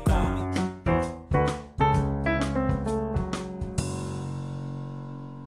isasakay kita.